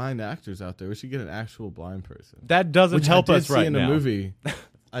enough blind actors out there. We should get an actual blind person. That doesn't Which help I did us see right in now. a movie.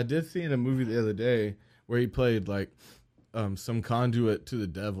 I did see in a movie the other day where he played like some conduit to the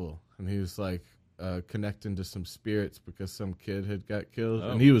devil, and he was like connecting to some spirits because some kid had got killed,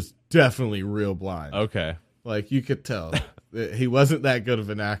 and he was definitely real blind. Okay. Like you could tell that he wasn't that good of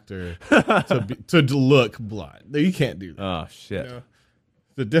an actor to look blind. You can't do that. Oh shit.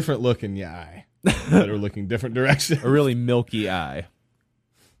 It's a different look in your eye that are looking different directions. A really milky eye.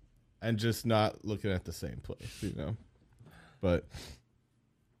 And just not looking at the same place, But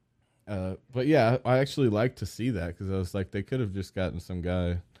yeah, I actually like to see that because I was like, they could have just gotten some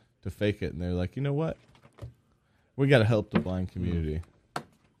guy to fake it, and they're like, you know what? We got to help the blind community.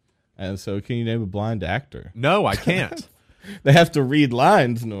 And so, can you name a blind actor? No, I can't. They have to read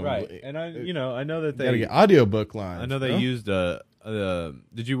lines normally, Right. And I know that They got to they get audiobook lines. I know they used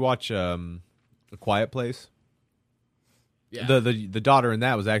did you watch A Quiet Place? Yeah. The daughter in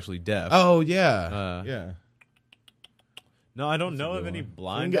that was actually deaf. Oh yeah, yeah. No, I don't That's a know good of any one.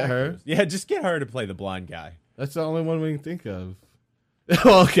 blind Get her. actors. Yeah, just get her to play the blind guy. That's the only one we can think of.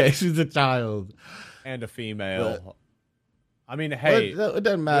 Okay, she's a child And a female. I mean, hey. Well, it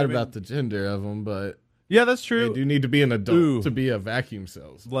doesn't matter about the gender of them, but yeah, that's true. they do need to be an adult to be a vacuum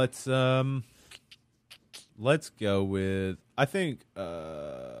cells. Let's go with, I think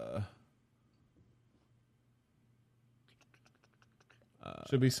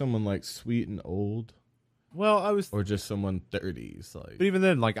should be someone like sweet and old. Well, or just someone 30s, like. But even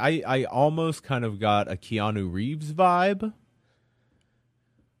then, like I almost kind of got a Keanu Reeves vibe.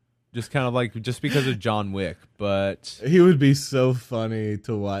 Just kind of like, just because of John Wick, but he would be so funny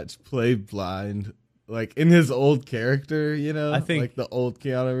to watch play blind, like in his old character, you know. I think like the old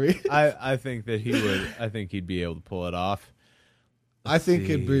Keanu Reeves. I think that he would. I think he'd be able to pull it off. I think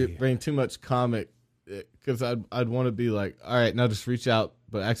it'd bring too much comic, because I'd want to be like, all right, now just reach out,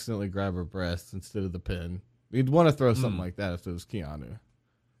 but accidentally grab her breast instead of the pin. You'd want to throw something like that if it was Keanu,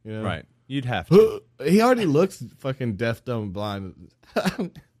 you know? Right? You'd have to. He already looks fucking deaf, dumb, and blind.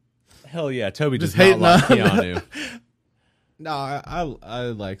 Hell yeah, Toby Just does not like hating on Keanu. No, I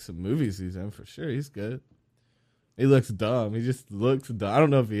like some movies he's in for sure. He's good. He looks dumb. He just looks dumb. I don't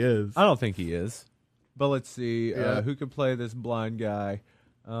know if he is. I don't think he is. But let's see who could play this blind guy.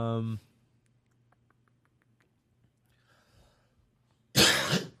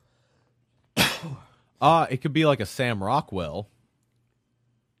 It could be like a Sam Rockwell.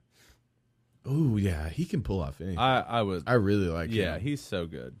 Oh yeah, he can pull off anything. I would. I really like him. Yeah, he's so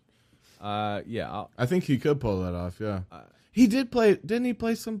good. Yeah, I think he could pull that off. Yeah, he did play. Didn't he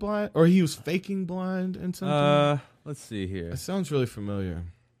play some blind, or he was faking blind in something? Let's see here. It sounds really familiar.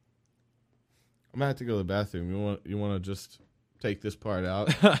 I'm gonna have to go to the bathroom. You want to just take this part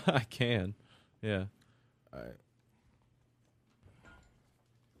out? I can. Yeah. All right.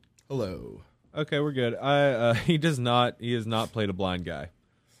 Hello. Okay, we're good. He has not played a blind guy.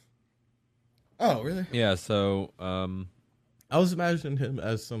 Oh, really? Yeah, so I was imagining him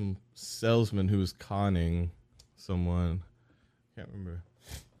as some salesman who was conning someone. Can't remember.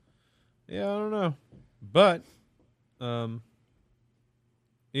 Yeah, I don't know. But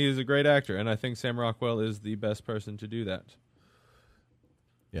he is a great actor, and I think Sam Rockwell is the best person to do that.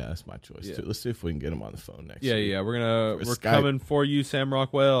 Yeah, that's my choice too. Let's see if we can get him on the phone next. Yeah, week. yeah, we're coming for you, Sam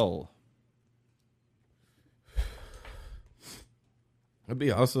Rockwell. It'd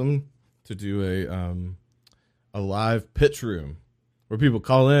be awesome to do a live pitch room where people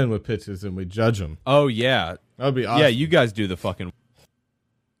call in with pitches and we judge them. Oh yeah, that'd be awesome. Yeah, you guys do the fucking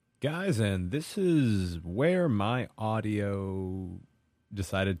guys, and this is where my audio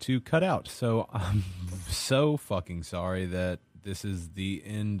decided to cut out. So I'm so fucking sorry that this is the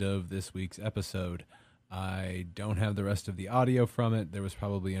end of this week's episode. I don't have the rest of the audio from it. There was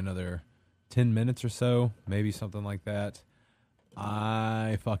probably another 10 minutes or so, maybe something like that.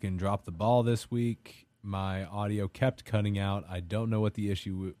 I fucking dropped the ball this week. My audio kept cutting out. I don't know what the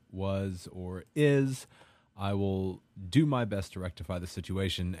issue was or is. I will do my best to rectify the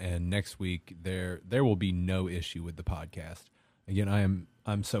situation, and next week there will be no issue with the podcast. Again,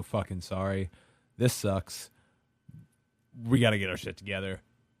 I'm so fucking sorry. This sucks. We got to get our shit together.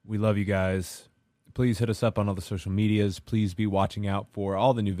 We love you guys. Please hit us up on all the social medias. Please be watching out for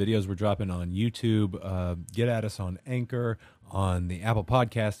all the new videos we're dropping on YouTube. Get at us on Anchor, on the Apple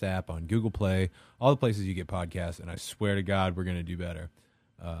Podcast app, on Google Play, all the places you get podcasts, and I swear to God, we're going to do better.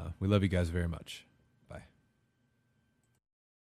 We love you guys very much.